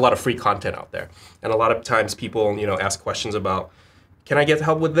we have a lot of free content out there, and a lot of times people ask questions about, can I get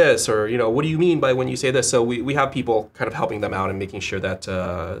help with this, or what do you mean by when you say this? So we have people kind of helping them out and making sure that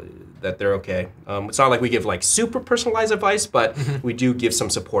that they're okay. It's not like we give like super personalized advice, but we do give some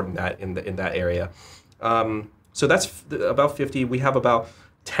support in that area. So that's about 50. We have about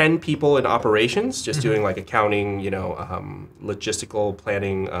 10 people in operations, just doing like accounting, logistical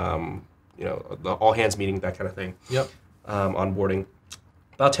planning, the all hands meeting, that kind of thing. Yep. Onboarding.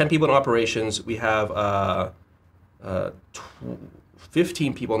 About 10 people in operations. We have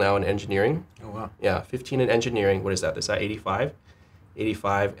 15 people now in engineering. Oh, wow. Yeah, 15 in engineering. What is that? Is that 85?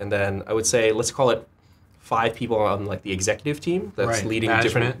 85. And then I would say, let's call it 5 people on like the executive team that's Right. leading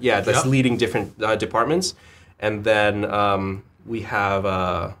Management. different. Yeah, that's Yep. leading different departments. And then we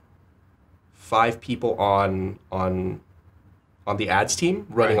have 5 people on the ads team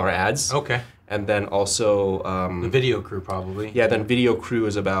running Right. our ads. Okay. And then also The video crew, probably. yeah, then video crew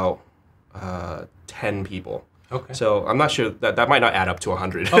is about 10 people. Okay. So I'm not sure that might not add up to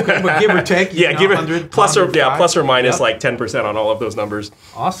 100. Okay, but give or take, yeah, give it 100, plus or minus Yep. like 10% on all of those numbers.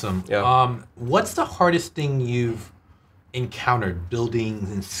 Awesome. Yeah. What's the hardest thing you've encountered building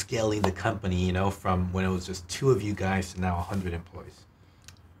and scaling the company, from when it was just 2 of you guys to now 100 employees?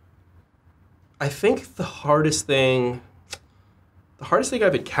 I think the hardest thing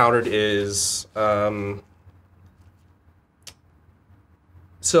I've encountered is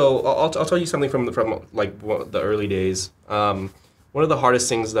so I'll tell you something from like the early days. One of the hardest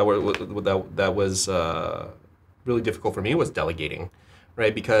things that was really difficult for me was delegating,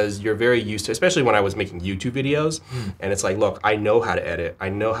 right? Because you're very used to, especially when I was making YouTube videos, and it's like, look, I know how to edit, I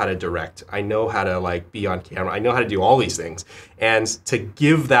know how to direct, I know how to like be on camera, I know how to do all these things, and to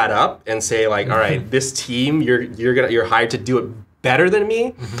give that up and say like, all right, this team, you're hired to do it better than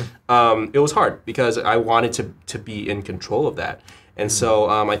me. It was hard because I wanted to be in control of that. And so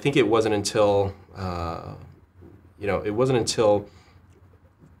I think it wasn't until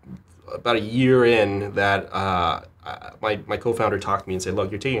about a year in that my co-founder talked to me and said, "Look,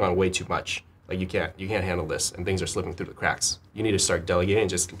 you're taking on way too much. Like you can't handle this, and things are slipping through the cracks. You need to start delegating and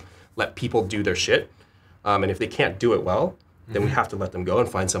just let people do their shit. And if they can't do it well, then we have to let them go and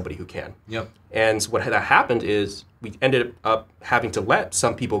find somebody who can." Yep. And what that happened is we ended up having to let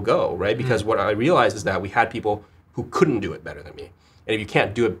some people go, right? Because what I realized is that we had people who couldn't do it better than me. And if you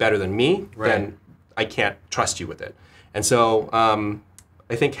can't do it better than me, then I can't trust you with it. And so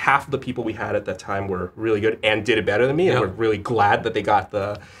I think half of the people we had at that time were really good and did it better than me, and were really glad that they got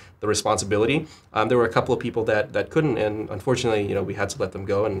the responsibility. There were a couple of people that couldn't, and unfortunately, we had to let them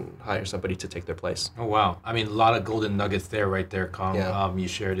go and hire somebody to take their place. Oh, wow. I mean, a lot of golden nuggets there, right there, Kong. Yeah. You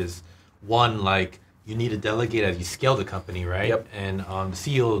shared is one, like, you need to delegate as you scale the company, right? Yep. And the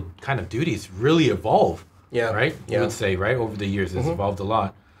CEO kind of duties really evolve. Yeah. Right? You Yeah. would say, right? Over the years, it's evolved a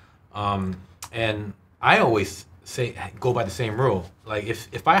lot. And I always say go by the same rule. Like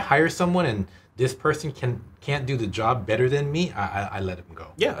if I hire someone and this person can't do the job better than me, I let him go.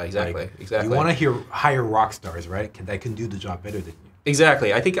 Yeah, exactly, Like, exactly. You want to hire rock stars, right? That can do the job better than you.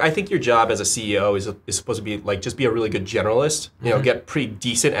 Exactly. I think your job as a CEO is supposed to be like just be a really good generalist. You know, get pretty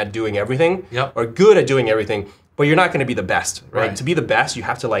decent at doing everything, Yep. or good at doing everything. But you're not going to be the best, right? Right. To be the best, you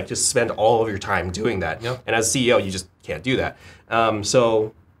have to like just spend all of your time doing that. Yep. And as a CEO, you just can't do that.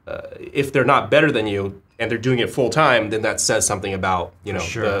 If they're not better than you and they're doing it full time, then that says something about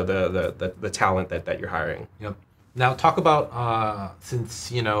Sure. the talent that you're hiring. Yep. Now talk about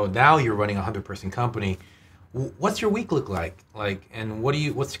since now you're running a 100-person company. What's your week look like? And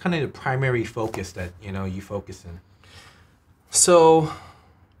what's kind of the primary focus that you focus in? So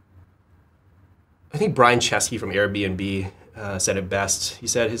I think Brian Chesky from Airbnb said it best. He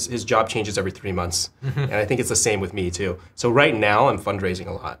said his job changes every 3 months, and I think it's the same with me too. So right now I'm fundraising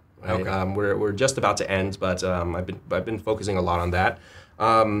a lot. Right? Okay. We're just about to end, but I've been focusing a lot on that.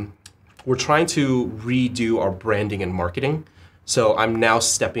 We're trying to redo our branding and marketing. So I'm now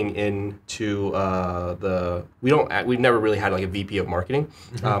stepping into we've never really had like a VP of marketing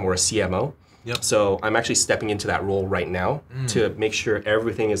or a CMO. Yep. So I'm actually stepping into that role right now to make sure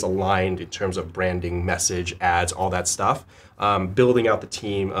everything is aligned in terms of branding, message, ads, all that stuff. Building out the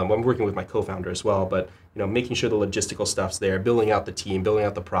team. I'm working with my co-founder as well, but making sure the logistical stuff's there, building out the team, building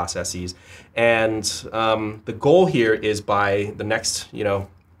out the processes. And the goal here is by the next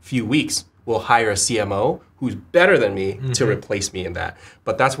few weeks, we'll hire a CMO who's better than me to replace me in that.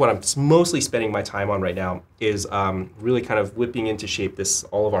 But that's what I'm mostly spending my time on right now is really kind of whipping into shape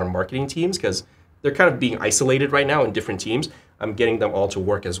all of our marketing teams, because they're kind of being isolated right now in different teams. I'm getting them all to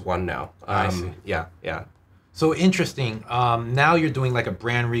work as one now. I see. Yeah. So interesting. Now you're doing like a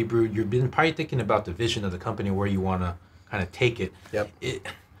brand reboot. You've been probably thinking about the vision of the company, where you want to kind of take it. Yep.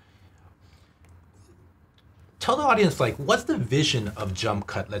 Tell the audience, like, what's the vision of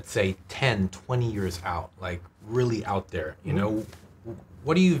Jumpcut, let's say 10, 20 years out, like really out there,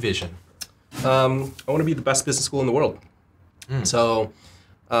 What do you vision? I want to be the best business school in the world. So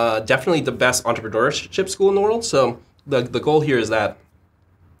definitely the best entrepreneurship school in the world. So the goal here is that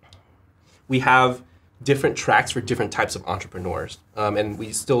we have different tracks for different types of entrepreneurs. And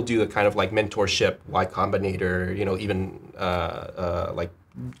we still do the kind of like mentorship, Y Combinator, even like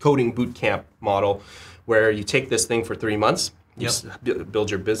coding boot camp model, where you take this thing for 3 months, you build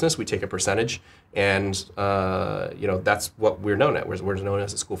your business, we take a percentage, and that's what we're known at. We're known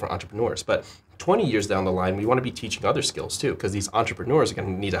as a school for entrepreneurs. But 20 years down the line, we want to be teaching other skills too, because these entrepreneurs are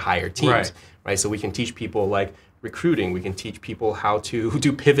going to need to hire teams, right? So we can teach people like recruiting. We can teach people how to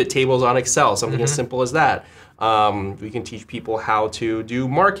do pivot tables on Excel, something as simple as that. We can teach people how to do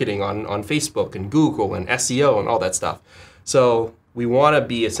marketing on Facebook and Google and SEO and all that stuff. So we want to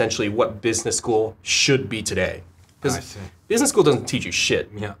be essentially what business school should be today. Because business school doesn't teach you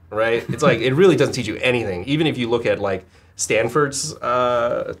shit, right? It's like, it really doesn't teach you anything. Even if you look at like Stanford's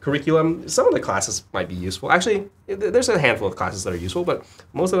curriculum, some of the classes might be useful. Actually, there's a handful of classes that are useful, but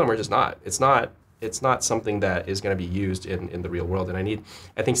most of them are just not. It's not something that is going to be used in the real world. And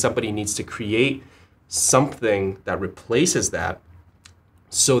I think somebody needs to create something that replaces that,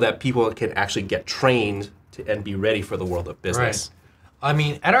 so that people can actually get trained and be ready for the world of business. Right. I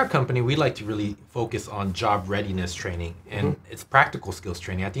mean, at our company, we like to really focus on job readiness training, and it's practical skills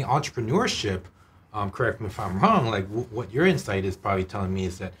training. I think entrepreneurship, correct me if I'm wrong, like what your insight is probably telling me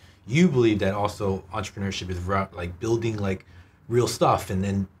is that you believe that also entrepreneurship is about like building like real stuff and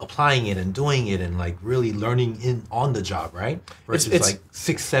then applying it and doing it and like really learning on the job, right? Versus like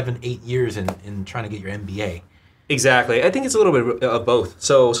 6, 7, 8 years in trying to get your MBA. Exactly. I think it's a little bit of both.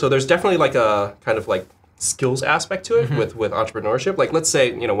 So there's definitely like a kind of like skills aspect to it with entrepreneurship. Like, let's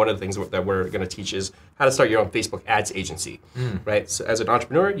say, one of the things that we're going to teach is how to start your own Facebook ads agency, right? So as an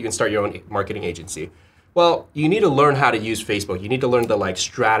entrepreneur, you can start your own marketing agency. Well, you need to learn how to use Facebook. You need to learn the like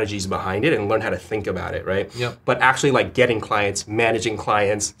strategies behind it and learn how to think about it, right? Yep. But actually like getting clients, managing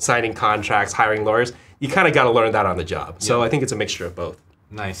clients, signing contracts, hiring lawyers, you kind of got to learn that on the job. So I think it's a mixture of both.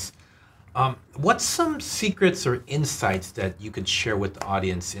 Nice. What's some secrets or insights that you could share with the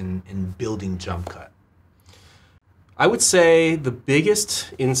audience in building Jumpcut? I would say the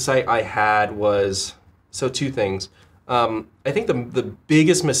biggest insight I had was, two things. I think the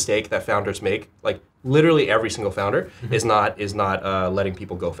biggest mistake that founders make, like literally every single founder, is not letting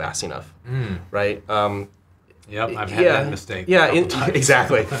people go fast enough, right? Yep, I've had that mistake. Yeah,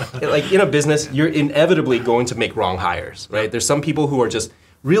 exactly. Like in a business, you're inevitably going to make wrong hires, right? There's some people who are just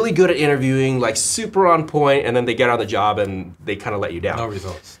really good at interviewing, like super on point, and then they get on the job and they kind of let you down. No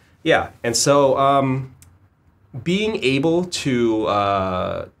results. Yeah, and so being able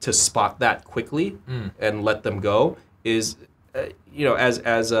to spot that quickly and let them go is, you know,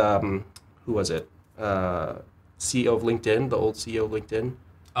 as who was it? CEO of LinkedIn, the old CEO of LinkedIn.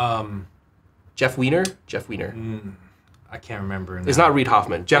 Jeff Weiner. Jeff Weiner. I can't remember. It's not Reid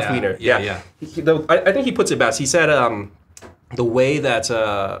Hoffman. Jeff Weiner. Yeah. I think he puts it best. He said the way that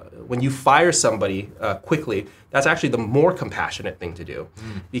when you fire somebody quickly, that's actually the more compassionate thing to do,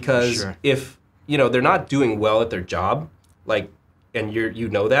 because if you know they're not doing well at their job, like, and you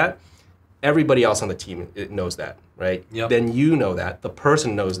know that, everybody else on the team knows that, right? Yep. Then you know that, the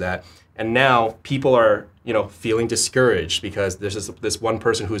person knows that, and now people are, you know, feeling discouraged because there's this one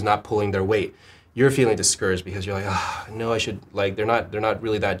person who's not pulling their weight. You're feeling discouraged because you're like, oh, no, I should, like, they're not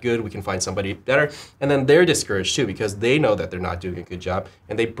really that good. We can find somebody better. And then they're discouraged too because they know that they're not doing a good job,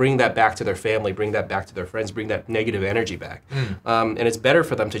 and they bring that back to their family, bring that back to their friends, bring that negative energy back. And it's better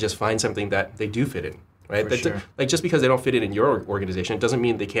for them to just find something that they do fit in, right? Like, just because they don't fit in your organization, it doesn't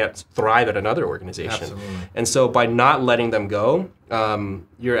mean they can't thrive at another organization. Absolutely. And so by not letting them go,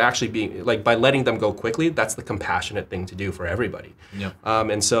 you're actually being, like, by letting them go quickly, that's the compassionate thing to do for everybody. Yep.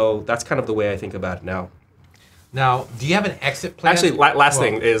 And so that's kind of the way I think about it now. Now, do you have an exit plan? Actually, last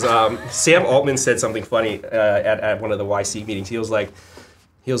thing is Sam Altman said something funny at one of the YC meetings. He was like,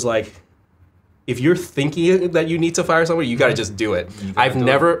 if you're thinking that you need to fire somebody, you got to just do it.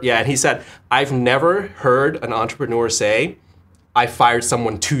 And he said, I've never heard an entrepreneur say, I fired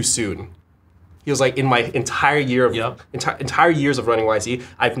someone too soon. He was like, in my entire year of entire years of running YC,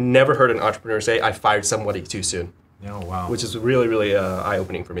 I've never heard an entrepreneur say, I fired somebody too soon. Oh, wow. Which is really, really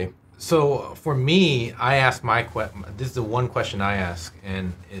eye-opening for me. So for me, I ask this is the one question I ask,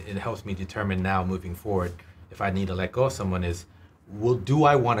 and it helps me determine now moving forward if I need to let go of someone is, do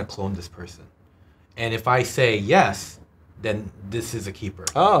I want to clone this person? And if I say yes, then this is a keeper.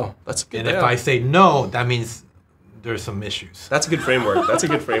 Oh, that's good. And if I say no, that means there's some issues. That's a good framework. That's a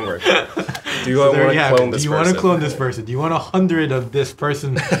good framework. Do I want to clone this person? Do you want to clone this person? Do you want 100 of this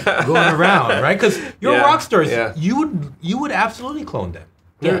person going around, right? Because you're rock stars. Yeah. You would absolutely clone them.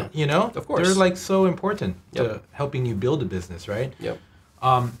 You know? Of course. They're like so important to helping you build a business, right? Yep.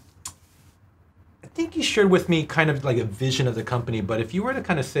 I think you shared with me kind of like a vision of the company, but if you were to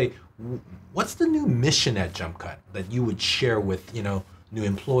kind of say, what's the new mission at Jumpcut that you would share with, you know, new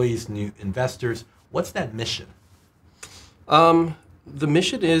employees, new investors? What's that mission? The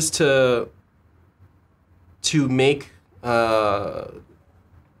mission is to make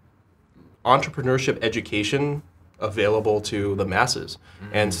entrepreneurship education available to the masses,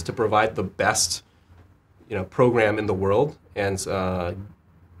 and to provide the best, you know, program in the world, and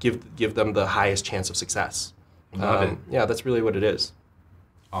give them the highest chance of success. Love it. Yeah, that's really what it is.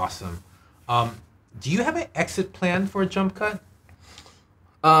 Awesome. Do you have an exit plan for Jumpcut?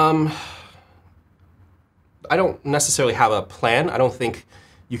 I don't necessarily have a plan. I don't think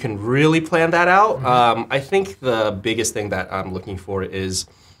you can really plan that out. I think the biggest thing that I'm looking for is,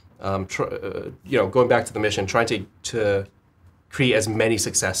 you know, going back to the mission, trying to create as many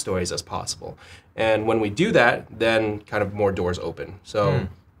success stories as possible. And when we do that, then kind of more doors open. So,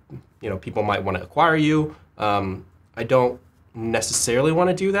 you know, people might want to acquire you. I don't necessarily want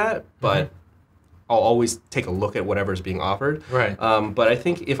to do that, but I'll always take a look at whatever's being offered. Right. But I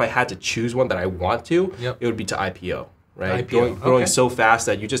think if I had to choose one that I want to, it would be to IPO. Right. Growing so fast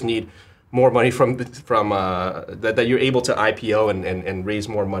that you just need more money that you're able to IPO and raise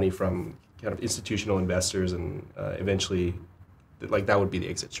more money from kind of institutional investors, and eventually, like, that would be the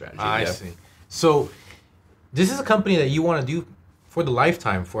exit strategy. I see. So this is a company that you want to do for the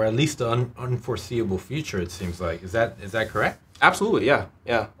lifetime, for at least the unforeseeable future, it seems like. Is that correct? Absolutely, yeah.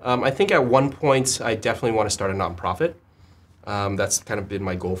 I think at one point I definitely want to start a nonprofit. That's kind of been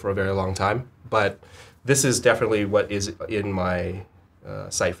my goal for a very long time. But this is definitely what is in my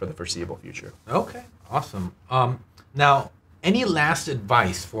sight for the foreseeable future. Okay, awesome. Now, any last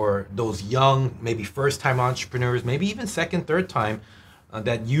advice for those young, maybe first-time entrepreneurs, maybe even second, third time,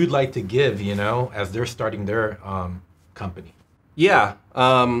 that you'd like to give, you know, as they're starting their company? Yeah.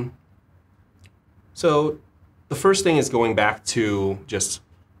 So the first thing is going back to just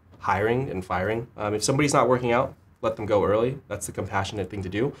hiring and firing. If somebody's not working out, let them go early. That's the compassionate thing to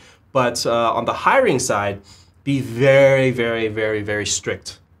do. But on the hiring side, be very, very, very, very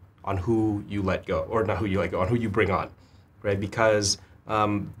strict on who you let go, or not who you let go, on who you bring on, right? Because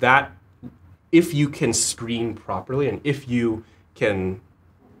that, if you can screen properly, and if you can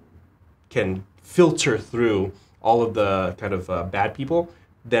filter through all of the kind of bad people,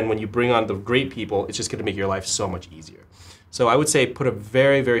 then when you bring on the great people, it's just going to make your life so much easier. So I would say put a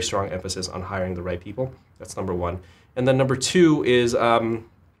very, very strong emphasis on hiring the right people. That's number one. And then number two is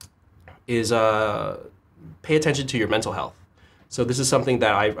pay attention to your mental health. So this is something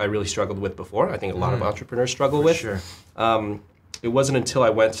that I really struggled with before. I think a lot of entrepreneurs struggle with. Sure. It wasn't until I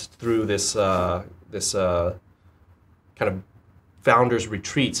went through this kind of founders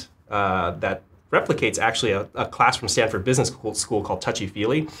retreat that replicates actually a class from Stanford Business School called Touchy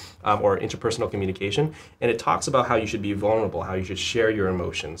Feely, or interpersonal communication. And it talks about how you should be vulnerable, how you should share your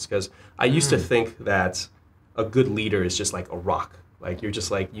emotions. Because I used to think that a good leader is just like a rock. Like you're just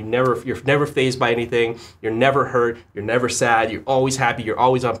like, you're never fazed by anything, you're never hurt, you're never sad, you're always happy, you're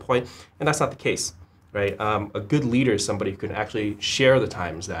always on point. And that's not the case, right? A good leader is somebody who can actually share the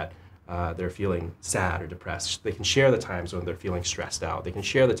times that they're feeling sad or depressed. They can share the times when they're feeling stressed out. They can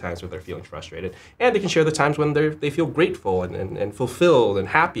share the times when they're feeling frustrated. And they can share the times when they feel grateful and fulfilled and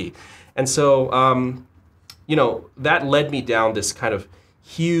happy. And so, you know, that led me down this kind of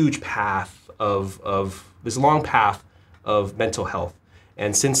huge path of this long path of mental health.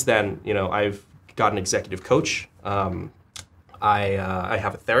 And since then, you know, I've got an executive coach. I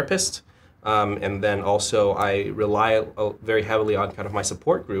have a therapist. And then also I rely very heavily on kind of my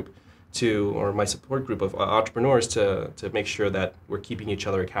support group my support group of entrepreneurs to make sure that we're keeping each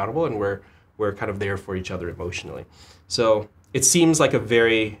other accountable and we're kind of there for each other emotionally. So it seems like a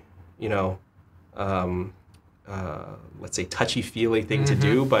very, you know, let's say touchy-feely thing to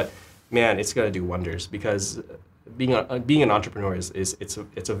do, but man, it's going to do wonders, because being an entrepreneur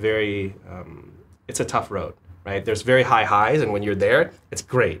it's a very it's a tough road, right? There's very high highs, and when you're there, it's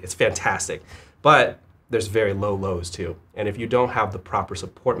great, it's fantastic, but there's very low lows too. And if you don't have the proper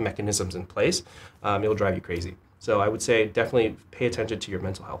support mechanisms in place, it'll drive you crazy. So I would say definitely pay attention to your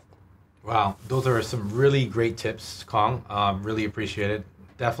mental health. Wow, those are some really great tips, Kong. Really appreciate it.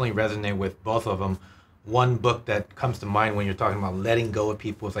 Definitely resonate with both of them. One book that comes to mind when you're talking about letting go of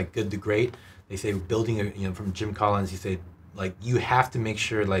people is like Good to Great. They say building from Jim Collins, he said, like, you have to make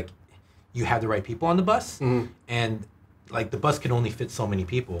sure like you have the right people on the bus, and like the bus can only fit so many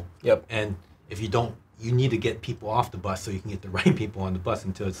people. Yep. And if you don't, you need to get people off the bus so you can get the right people on the bus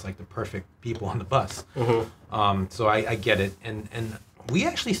until it's like the perfect people on the bus. So I get it. And we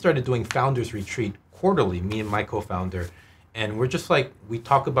actually started doing Founders Retreat quarterly, me and my co-founder. And we're just like, we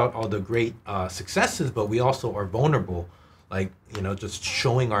talk about all the great successes, but we also are vulnerable. Like, you know, just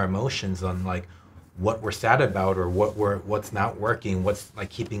showing our emotions on like what we're sad about or what's not working, what's like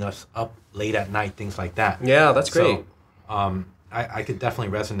keeping us up late at night, things like that. Yeah, that's great. So, I could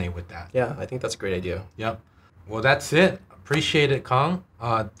definitely resonate with that. Yeah, I think that's a great idea. Yep. Well, that's it. Appreciate it, Kong.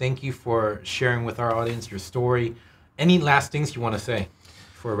 Thank you for sharing with our audience your story. Any last things you want to say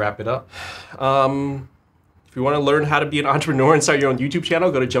before we wrap it up? If you want to learn how to be an entrepreneur and start your own YouTube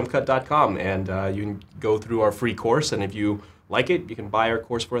channel, go to jumpcut.com and you can go through our free course. And if you like it, you can buy our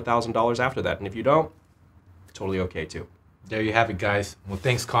course for $1,000 after that. And if you don't, totally okay too. There you have it, guys. Well,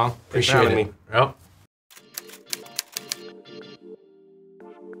 thanks, Kong. Thanks for having me. Yep.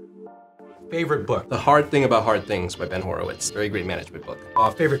 Favorite book? The Hard Thing About Hard Things by Ben Horowitz. Very great management book.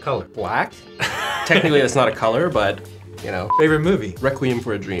 Favorite color? Black? Technically, that's not a color, but, you know. Favorite movie? Requiem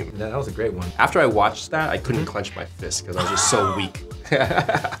for a Dream. That was a great one. After I watched that, I couldn't clench my fist because I was just so weak.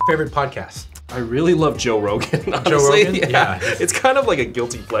 Favorite podcast? I really love Joe Rogan, honestly. Joe Rogan? Yeah. It's kind of like a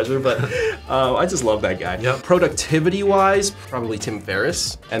guilty pleasure, but I just love that guy. Yep. Productivity-wise, probably Tim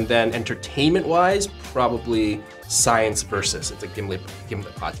Ferriss. And then entertainment-wise, probably Science Versus. It's a Gimlet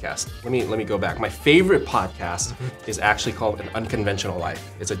podcast. Let me go back. My favorite podcast is actually called An Unconventional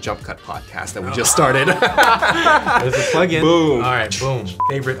Life. It's a Jumpcut podcast that we just started. There's a plug-in. Boom. All right, boom.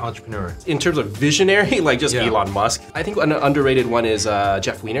 Favorite entrepreneur? In terms of visionary, like just Elon Musk. I think an underrated one is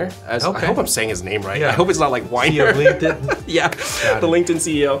Jeff Weiner. I hope I'm saying his name right. Yeah. I hope it's not like Weiner. CEO of LinkedIn? Yeah, the LinkedIn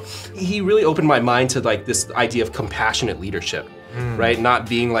CEO. He really opened my mind to like this idea of compassionate leadership. Right, not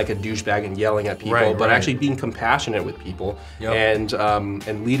being like a douchebag and yelling at people, but actually being compassionate with people and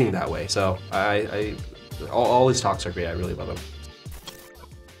leading that way. So all his talks are great. I really love them.